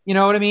 you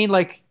know what I mean?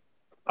 Like,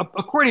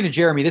 according to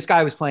Jeremy, this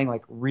guy was playing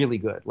like really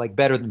good, like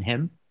better than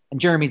him. And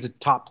Jeremy's a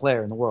top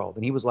player in the world.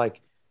 And he was like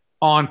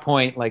on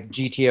point, like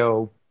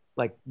GTO,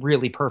 like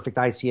really perfect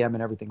ICM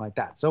and everything like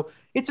that. So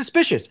it's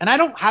suspicious. And I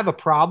don't have a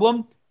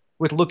problem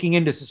with looking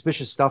into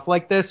suspicious stuff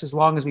like this, as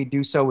long as we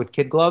do so with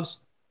kid gloves,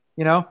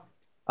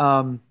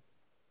 and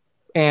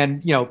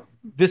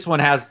this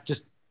one has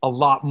just a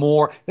lot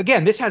more.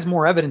 Again, this has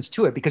more evidence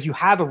to it because you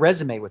have a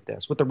resume with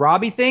this. With the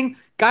Robbi thing,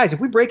 guys,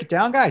 if we break it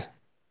down, guys,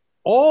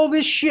 all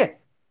this shit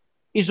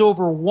is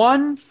over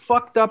one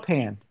fucked up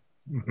hand.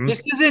 Mm-hmm.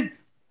 This isn't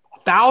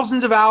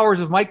thousands of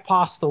hours of Mike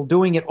Postel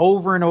doing it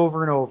over and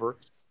over and over.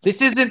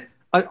 This isn't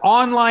an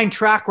online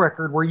track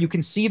record where you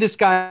can see this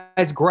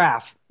guy's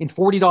graph in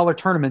 $40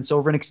 tournaments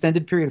over an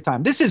extended period of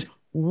time. This is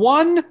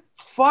one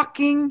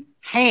fucking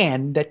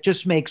hand that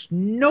just makes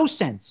no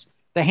sense.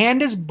 The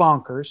hand is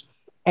bonkers,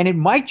 and it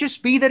might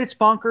just be that it's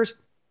bonkers,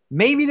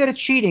 maybe that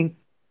it's cheating,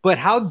 but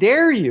how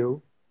dare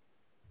you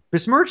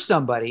besmirch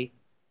somebody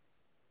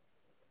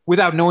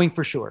without knowing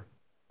for sure?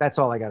 That's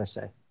all I got to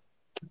say. I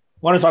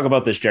want to talk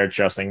about this Jared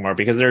Strauss thing more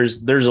because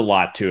there's a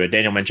lot to it.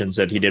 Daniel mentions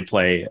that he did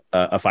play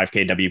a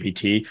 5K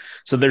WPT,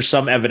 so there's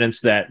some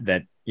evidence that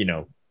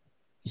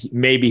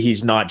maybe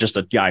he's not just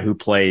a guy who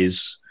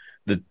plays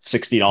the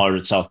 $60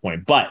 at South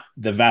Point, but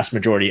the vast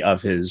majority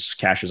of his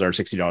caches are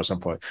 $60 at some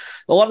point.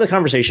 A lot of the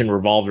conversation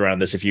revolved around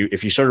this. If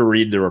you sort of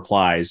read the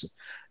replies,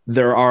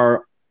 there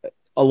are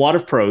a lot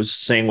of pros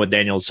saying what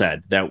Daniel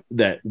said,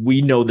 that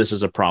we know this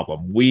is a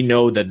problem. We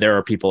know that there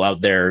are people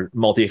out there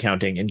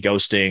multi-accounting and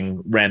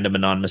ghosting random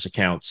anonymous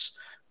accounts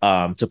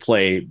to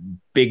play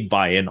big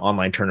buy-in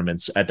online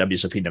tournaments at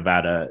WSOP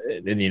Nevada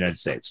in the United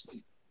States.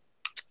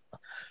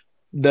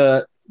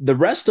 The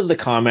rest of the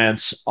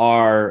comments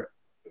are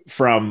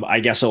from,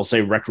 I guess I'll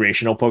say,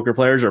 recreational poker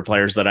players or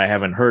players that I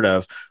haven't heard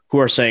of, who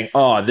are saying,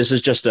 "Oh, this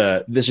is just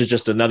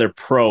another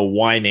pro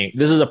whining.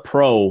 This is a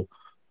pro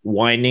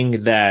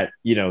whining that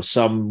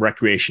some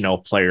recreational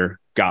player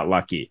got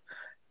lucky."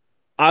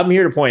 I'm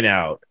here to point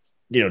out,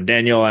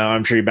 Daniel,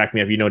 I'm sure you back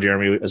me up.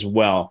 Jeremy as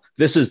well.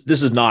 This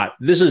is not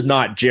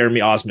Jeremy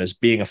Osmus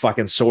being a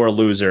fucking sore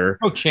loser.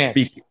 No chance.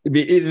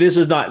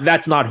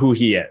 That's not who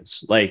he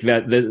is. Like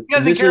that. He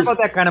doesn't care about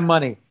that kind of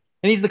money.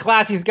 And he's the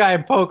classiest guy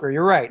in poker.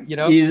 You're right.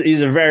 He's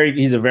a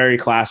very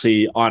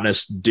classy,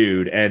 honest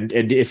dude. And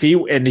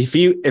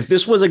if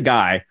this was a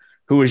guy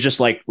who was just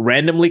like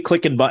randomly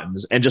clicking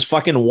buttons and just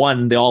fucking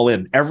won the all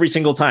in every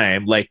single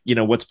time, like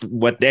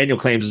what Daniel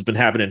claims has been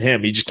happening to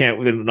him, he just can't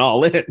win an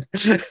all in.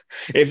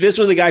 If this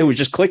was a guy who was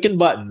just clicking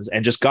buttons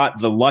and just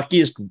got the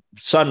luckiest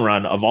sun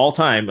run of all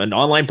time in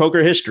online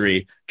poker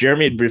history,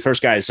 Jeremy would be the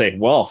first guy to say,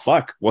 "Well,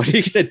 fuck, what are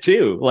you gonna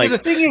do?" Like, the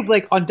thing is,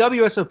 like, on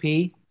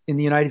WSOP in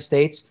the United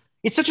States,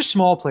 it's such a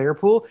small player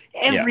pool.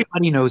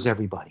 Everybody knows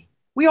everybody.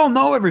 We all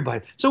know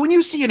everybody. So when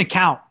you see an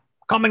account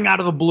coming out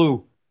of the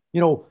blue,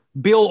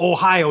 Bill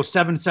Ohio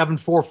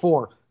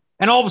 7744,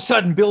 And all of a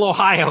sudden, Bill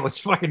Ohio is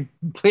fucking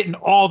hitting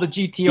all the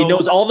GTO. He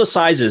knows all the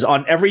sizes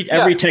on every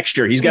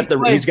texture. He's got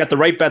the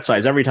right bet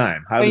size every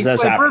time. How does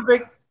that happen?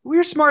 Perfect.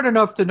 We're smart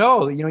enough to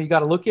know, you got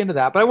to look into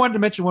that. But I wanted to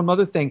mention one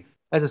other thing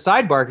as a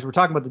sidebar, because we're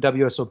talking about the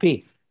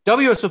WSOP.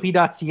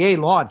 WSOP.ca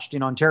launched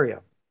in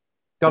Ontario.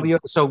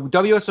 So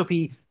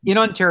WSOP in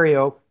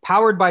Ontario,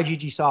 powered by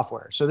GG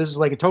Software. So this is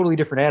like a totally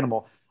different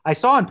animal. I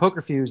saw on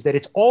Poker Fuse that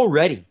it's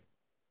already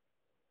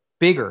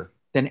bigger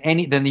than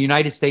the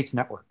United States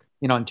network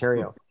in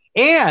Ontario.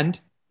 And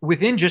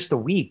within just a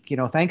week,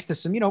 thanks to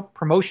some,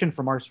 promotion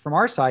from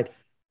our side,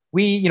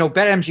 we,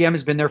 BetMGM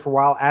has been there for a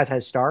while, as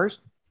has Stars.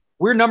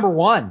 We're number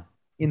one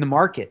in the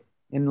market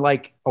in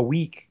like a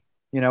week.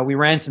 We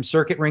ran some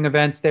circuit ring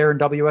events there in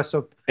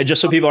WSOP. And just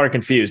so people aren't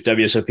confused,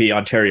 WSOP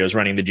Ontario is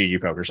running the GG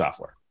Poker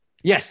software.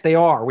 Yes, they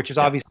are, which is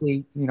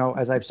obviously,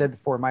 as I've said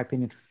before, in my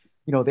opinion,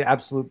 the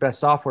absolute best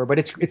software. But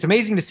it's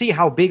amazing to see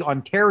how big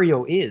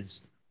Ontario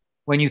is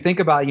when you think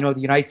about,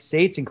 the United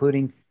States,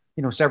 including,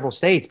 several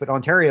states. But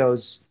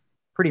Ontario's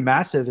pretty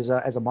massive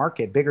as a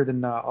market, bigger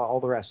than all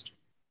the rest.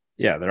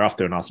 Yeah, they're off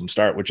to an awesome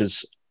start, which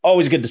is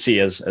always good to see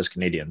as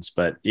Canadians.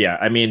 But yeah,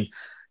 I mean,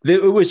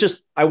 it was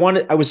just I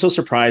was so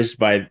surprised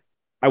by.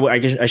 I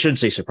guess I shouldn't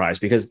say surprised,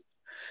 because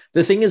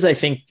the thing is, I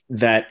think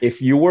that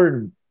if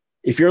you're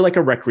like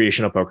a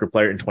recreational poker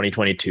player in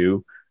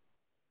 2022,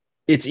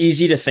 it's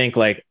easy to think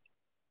like,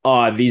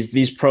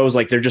 these pros,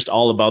 like they're just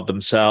all about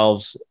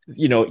themselves.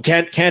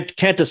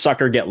 Can't a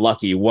sucker get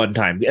lucky one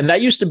time? And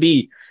that used to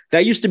be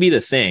the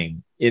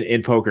thing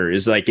in poker,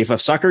 is like if a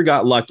sucker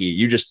got lucky,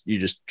 you just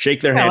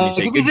shake their hand. Like,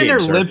 if he's in there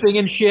limping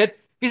and shit,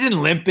 if he's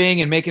in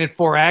limping and making it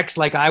 4x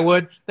like I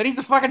would, then he's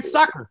a fucking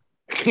sucker.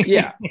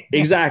 Yeah,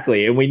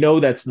 exactly. And we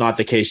know that's not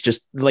the case.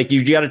 Just like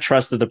you got to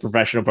trust that the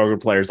professional poker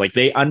players, like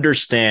they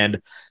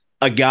understand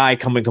a guy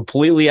coming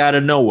completely out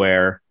of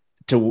nowhere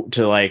to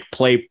like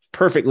play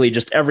perfectly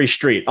just every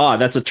street.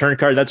 That's a turn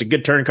card. That's a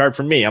good turn card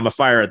for me. I'm a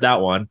fire at that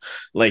one.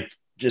 Like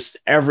just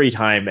every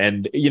time.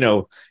 And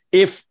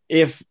if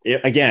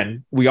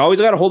again, we always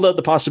got to hold out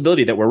the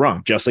possibility that we're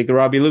wrong, just like the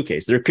Robbi Lou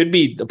case. There could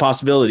be the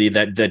possibility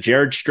that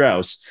Jared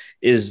Strauss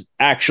is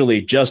actually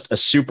just a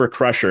super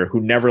crusher who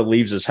never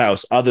leaves his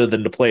house other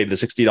than to play the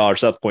 $60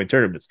 South Point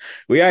tournaments.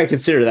 We got to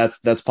consider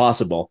that's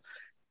possible.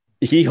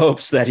 He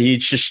hopes that he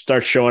just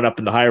starts showing up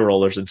in the high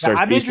rollers and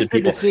starts beasting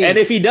people. And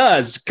if he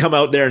does come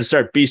out there and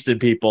start beasting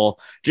people,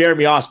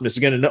 Jeremy Osmus is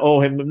going to owe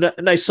him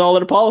a nice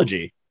solid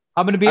apology.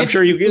 I'm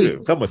sure you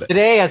can come with it.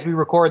 Today, as we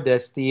record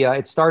this,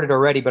 it started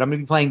already, but I'm going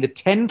to be playing the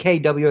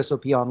 10K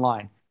WSOP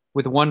online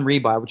with one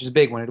rebuy, which is a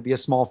big one. It'll be a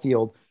small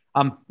field.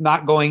 I'm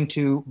not going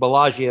to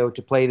Bellagio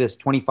to play this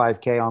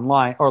 25K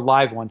online or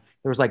live one.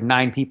 There was like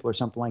 9 people or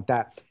something like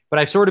that. But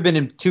I've sort of been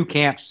in 2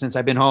 camps since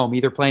I've been home,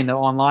 either playing the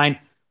online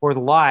or the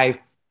live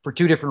for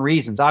 2 different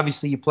reasons.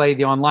 Obviously, you play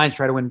the online to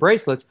try to win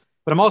bracelets,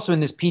 but I'm also in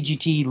this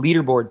PGT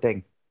leaderboard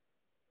thing.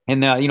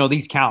 And,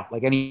 these count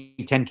like any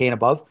 10K and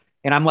above.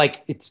 And I'm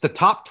like, it's the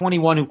top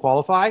 21 who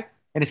qualify,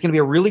 and it's going to be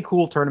a really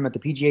cool tournament, the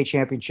PGA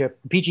Championship,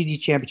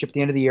 PGD Championship at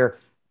the end of the year.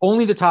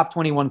 Only the top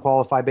 21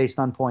 qualify based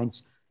on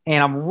points,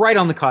 and I'm right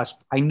on the cusp.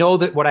 I know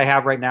that what I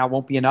have right now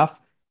won't be enough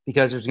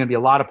because there's going to be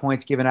a lot of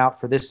points given out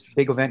for this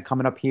big event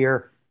coming up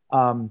here.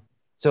 So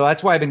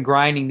that's why I've been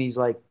grinding these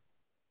like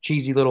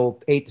cheesy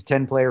little 8 to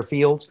 10 player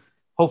fields.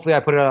 Hopefully I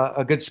put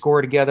a good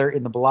score together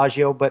in the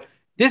Bellagio, but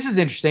this is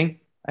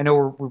interesting. I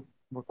know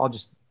I'll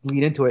just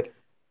lead into it.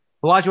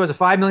 Bellagio has a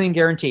 $5 million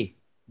guarantee,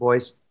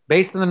 boys.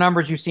 Based on the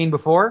numbers you've seen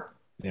before,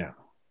 yeah.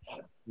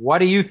 What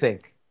do you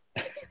think?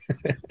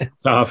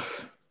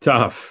 Tough.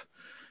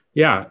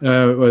 Yeah,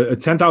 a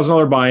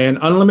 $10,000 buy-in,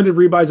 unlimited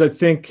rebuys, I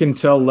think,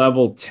 until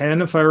level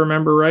 10, if I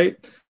remember right.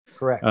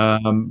 Correct.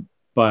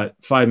 But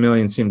 5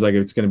 million seems like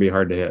it's going to be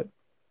hard to hit.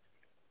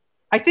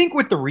 I think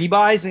with the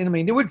rebuys, and I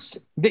mean,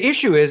 the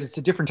issue is it's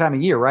a different time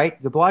of year,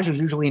 right? The Bellagio is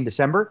usually in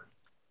December,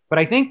 but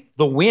I think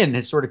the Wynn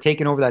has sort of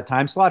taken over that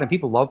time slot, and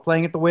people love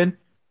playing at the Wynn.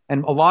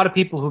 And a lot of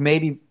people who may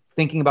be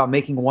thinking about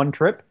making one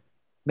trip,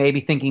 may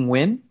be thinking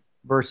Wynn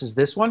versus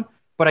this one.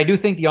 But I do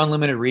think the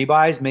unlimited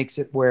rebuys makes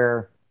it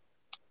where,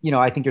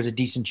 I think there's a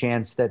decent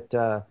chance that,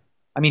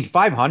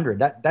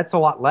 500, that's a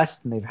lot less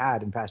than they've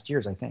had in past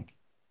years, I think.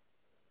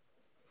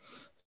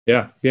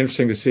 Yeah, be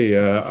interesting to see.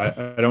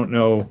 I don't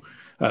know.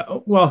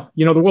 The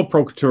World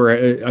Pro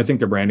Tour, I think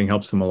their branding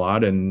helps them a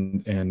lot,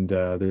 and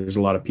there's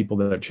a lot of people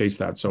that chase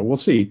that. So we'll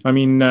see. I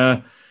mean,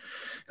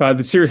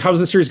 the series, how's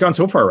the series gone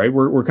so far? Right,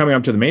 we're coming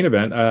up to the main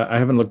event. I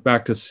haven't looked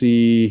back to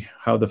see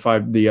how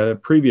the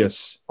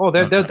previous.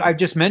 I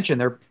just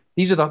mentioned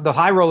these are the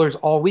high rollers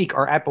all week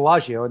are at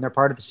Bellagio, and they're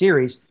part of the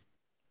series.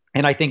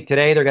 And I think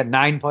today they've got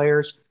 9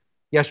 players.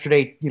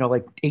 Yesterday,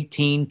 like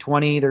 18,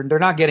 20. They're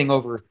not getting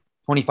over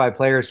 25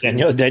 players.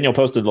 Daniel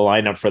posted the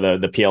lineup for the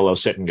PLO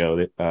sit and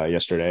go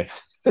yesterday.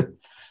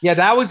 Yeah,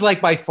 that was like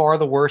by far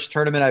the worst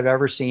tournament I've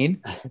ever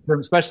seen,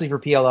 especially for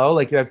PLO.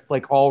 Like you have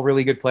like all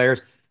really good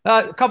players.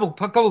 A couple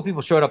of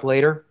people showed up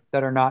later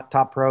that are not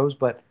top pros,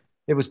 but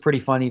it was pretty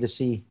funny to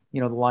see, the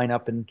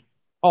lineup, and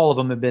all of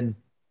them have been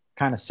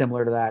kind of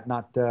similar to that.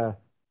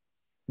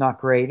 Not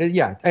great.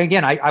 Yeah. And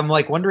again, I'm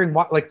like wondering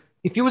what, like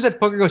if you was at the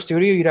Poker Go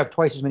studio, you'd have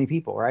twice as many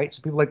people, right?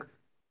 So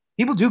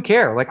people do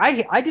care. Like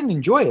I didn't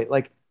enjoy it.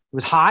 Like it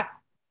was hot.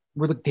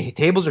 Where the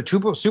tables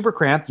are super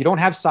cramped. You don't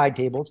have side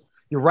tables.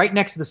 You're right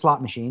next to the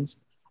slot machines.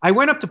 I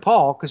went up to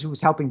Paul because he was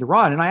helping to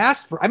run, and I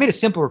made a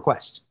simple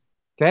request.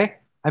 Okay,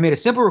 I made a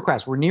simple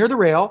request. We're near the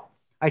rail.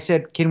 I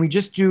said, can we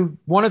just do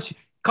a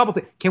couple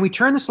things? Can we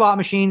turn the slot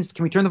machines?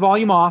 Can we turn the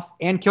volume off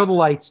and kill the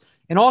lights?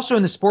 And also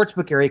in the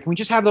sportsbook area, can we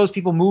just have those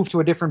people move to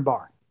a different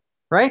bar?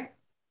 Right?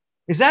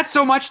 Is that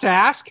so much to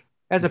ask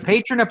as a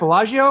patron at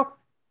Bellagio?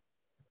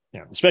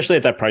 Yeah, especially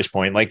at that price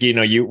point. Like, you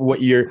know,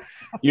 you're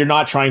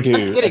not trying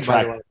to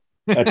attract.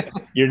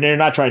 You're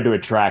not trying to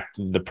attract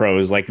the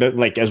pros, like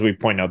as we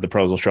point out, the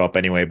pros will show up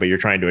anyway, but you're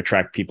trying to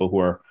attract people who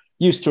are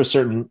used to a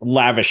certain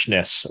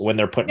lavishness when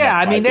they're putting. Yeah,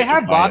 I mean, they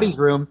have Bobby's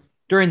room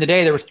during the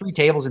day. There was 3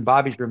 tables in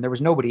Bobby's room. There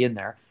was nobody in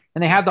there,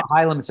 and they have the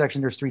high limit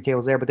section. There's 3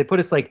 tables there, but they put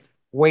us like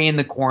way in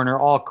the corner,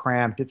 all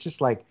cramped. It's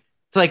just like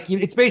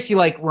it's basically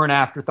like we're an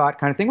afterthought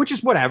kind of thing, which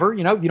is whatever.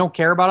 You know, if you don't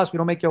care about us, we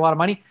don't make you a lot of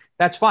money.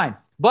 That's fine.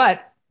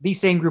 But these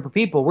same group of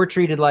people, we're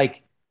treated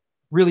like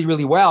really,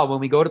 really well when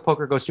we go to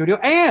Poker Go Studio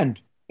and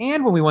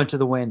when we went to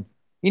the Wynn,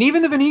 and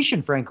even the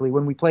Venetian, frankly,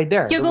 when we played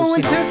there. You're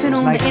going surfing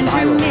on the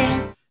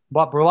internet.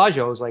 But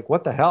Bellagio was like,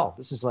 what the hell?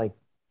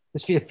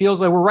 It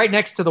feels like we're right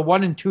next to the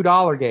 $1 and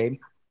 $2 game.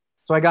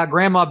 So I got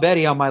Grandma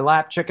Betty on my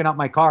lap checking out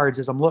my cards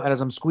as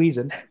I'm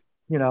squeezing.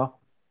 You know,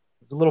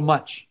 it's a little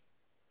much.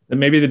 Then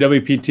maybe the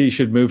WPT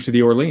should move to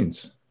the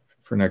Orleans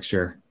for next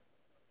year.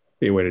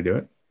 Be a way to do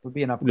it. Would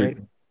be an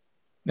upgrade.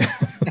 All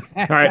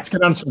right, let's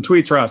get on some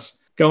tweets, Russ.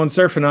 Going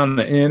surfing on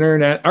the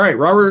internet. All right,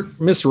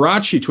 Robert Miss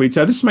Rachi tweets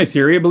out, this is my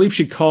theory. I believe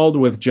she called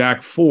with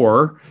Jack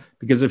 4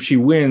 because if she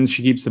wins,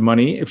 she keeps the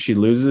money. If she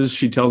loses,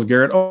 she tells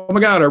Garrett, oh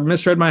my God, I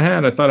misread my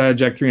hand. I thought I had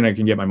Jack 3 and I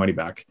can get my money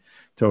back.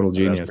 Total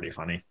genius. That's pretty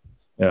funny.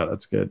 Yeah,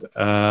 that's good.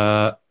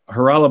 Haralabos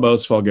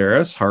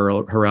Vulgaris,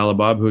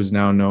 Haralabob, who's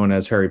now known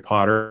as Harry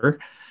Potter,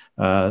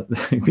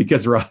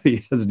 because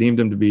Robbi has deemed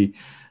him to be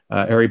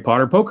Harry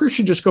Potter. Poker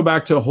should just go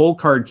back to whole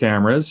card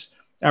cameras.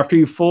 After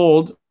you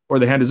fold or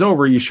the hand is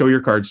over, you show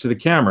your cards to the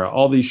camera.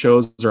 All these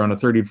shows are on a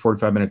 30 to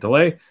 45 minute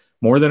delay,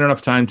 more than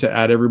enough time to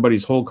add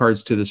everybody's whole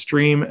cards to the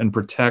stream and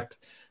protect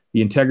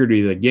the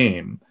integrity of the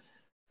game.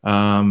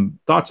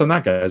 Thoughts on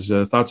that, guys?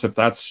 Thoughts if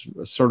that's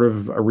sort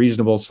of a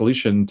reasonable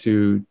solution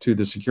to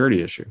the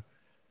security issue?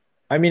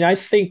 I mean, I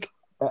think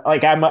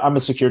like I'm a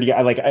security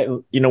guy. Like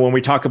when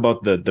we talk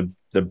about the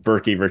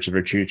Berkey versus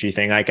Vertucci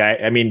thing, like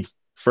I mean,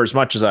 for as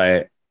much as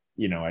I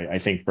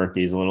think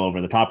Berkey is a little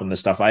over the top on this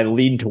stuff, I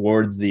lean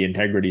towards the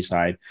integrity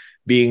side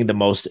being the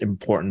most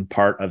important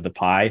part of the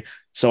pie.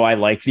 So I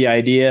like the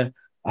idea.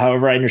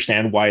 However, I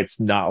understand why it's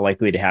not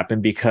likely to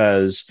happen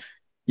because,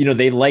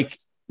 they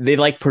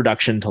like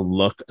production to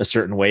look a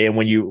certain way. And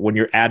when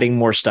you're adding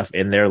more stuff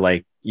in there,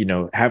 like,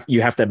 you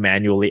have to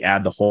manually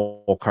add the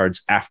whole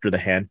cards after the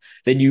hand,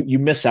 then you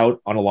miss out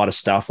on a lot of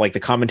stuff. Like the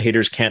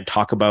commentators can't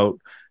talk about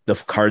the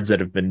cards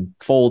that have been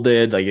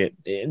folded. Like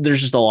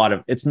there's just a lot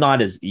of, it's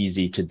not as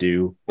easy to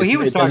do. Well,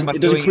 it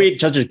doesn't create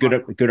such as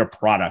good a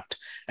product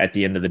at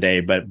the end of the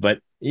day. But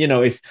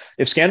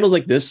if scandals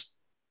like this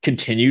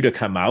continue to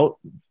come out,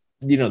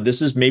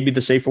 this is maybe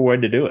the safer way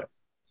to do it.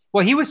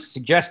 Well, he was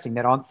suggesting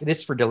that on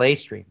this for delay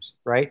streams,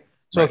 right?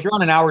 So if you're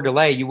on an hour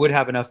delay, you would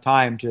have enough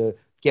time to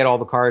get all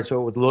the cards so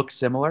it would look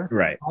similar.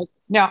 Right.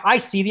 Now, I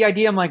see the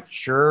idea. I'm like,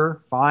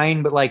 sure,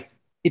 fine. But like,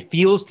 it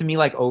feels to me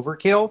like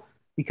overkill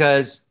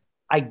because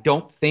I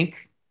don't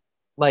think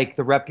like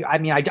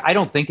I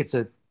don't think it's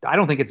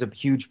a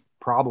huge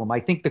problem. I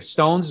think the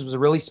Stones was a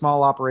really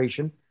small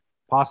operation.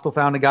 Postel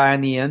found a guy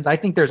on the ends. I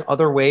think there's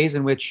other ways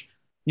in which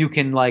you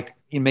can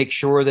you make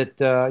sure that,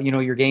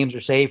 your games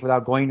are safe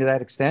without going to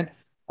that extent.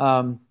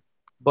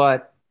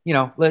 But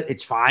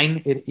it's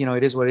fine. It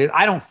is what it is.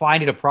 I don't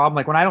find it a problem.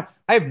 Like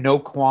I have no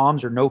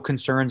qualms or no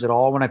concerns at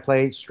all when I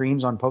play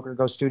streams on Poker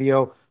Go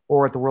Studio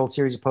or at the World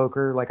Series of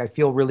Poker. Like I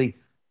feel really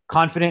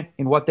confident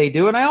in what they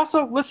do. And I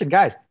also, listen,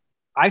 guys,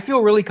 I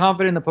feel really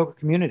confident in the poker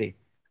community.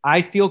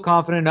 I feel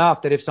confident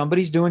enough that if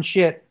somebody's doing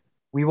shit,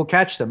 we will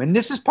catch them. And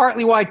this is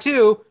partly why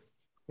too,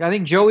 I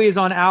think Joey is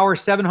on hour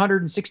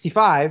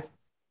 765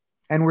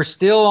 and we're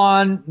still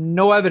on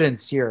no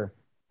evidence here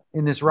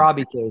in this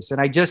Robbi case.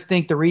 And I just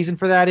think the reason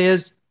for that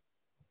is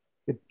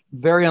it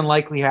very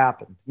unlikely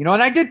happened, and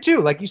I did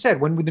too. Like you said,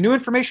 when the new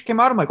information came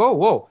out, I'm like, oh,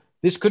 whoa,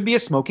 this could be a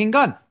smoking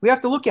gun. We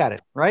have to look at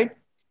it, right?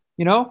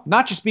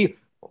 Not just be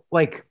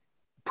like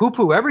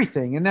poo-poo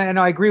everything. And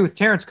I agree with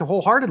Terrence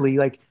wholeheartedly,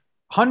 like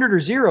 100 or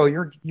 0,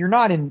 you're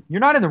not in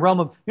the realm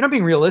of, you're not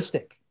being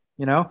realistic.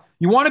 You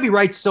want to be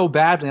right so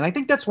badly. And I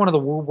think that's one of the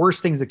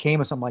worst things that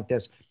came of something like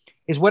this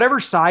is whatever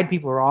side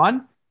people are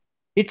on,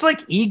 it's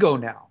like ego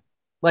now.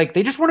 Like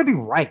they just want to be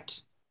right.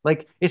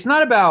 Like it's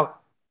not about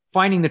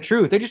finding the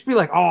truth. They just be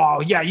like,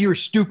 oh yeah, you were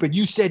stupid.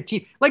 You said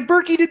T. Like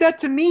Berkey did that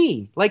to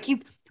me. Like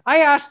I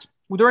asked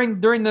during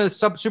the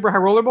Super High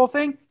Roller Bowl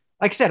thing.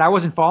 Like I said, I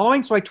wasn't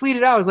following, so I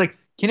tweeted out. I was like,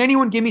 "Can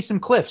anyone give me some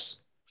cliffs,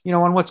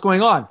 on what's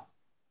going on?"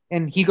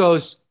 And he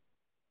goes,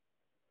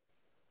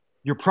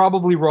 "You're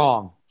probably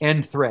wrong."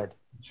 End thread.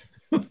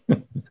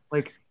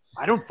 Like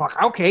I don't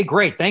okay,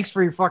 great. Thanks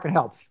for your fucking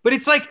help. But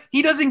it's like,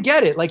 he doesn't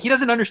get it. Like, he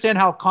doesn't understand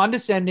how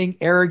condescending,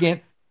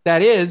 arrogant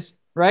that is,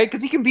 right?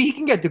 Because he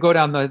can get to go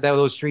down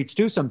those streets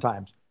too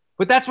sometimes.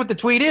 But that's what the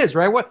tweet is,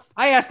 right? What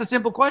I asked a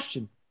simple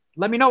question.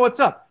 Let me know what's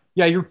up.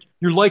 Yeah, you're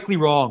likely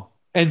wrong.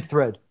 End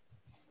thread.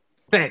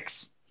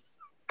 Thanks.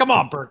 Come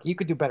on, Burke. You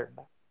could do better than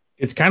that.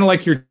 It's kind of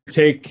like your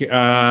take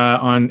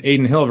on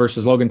Aiden Hill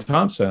versus Logan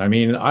Thompson. I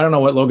mean, I don't know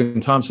what Logan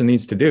Thompson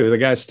needs to do. The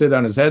guy stood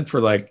on his head for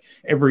like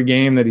every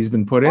game that he's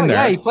been put in there.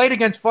 Yeah, he played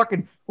against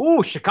fucking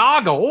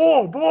Chicago.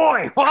 Oh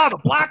boy, wow, the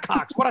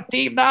Blackhawks. What a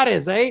team that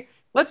is, eh?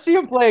 Let's see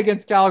him play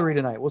against Calgary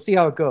tonight. We'll see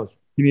how it goes.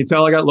 Can you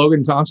tell I got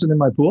Logan Thompson in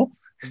my pool?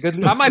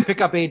 Good. I might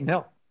pick up Aiden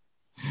Hill.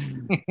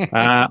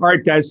 All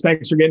right, guys.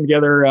 Thanks for getting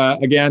together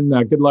again.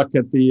 Good luck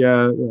at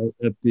the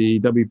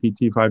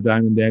WPT 5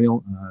 Diamond,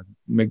 Daniel.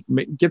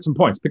 Get some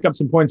points. Pick up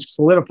some points.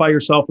 Solidify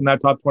yourself in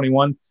that top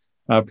 21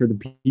 for the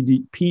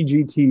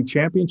PGT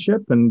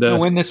Championship. And I'm going to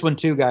win this one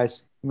too,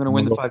 guys. I'm going to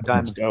win the 5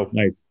 Diamond. Go.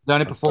 Nice.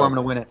 Done it before. I'm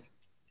going to win it.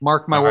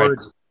 Mark my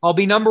words. Right. I'll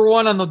be number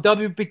 1 on the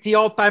WPT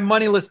all-time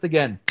money list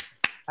again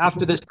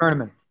after this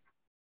tournament.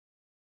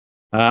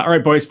 All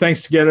right, boys.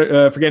 Thanks for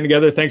getting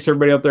together. Thanks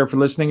everybody out there for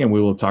listening, and we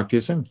will talk to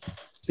you soon.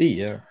 See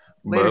ya.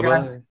 Later,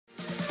 guys.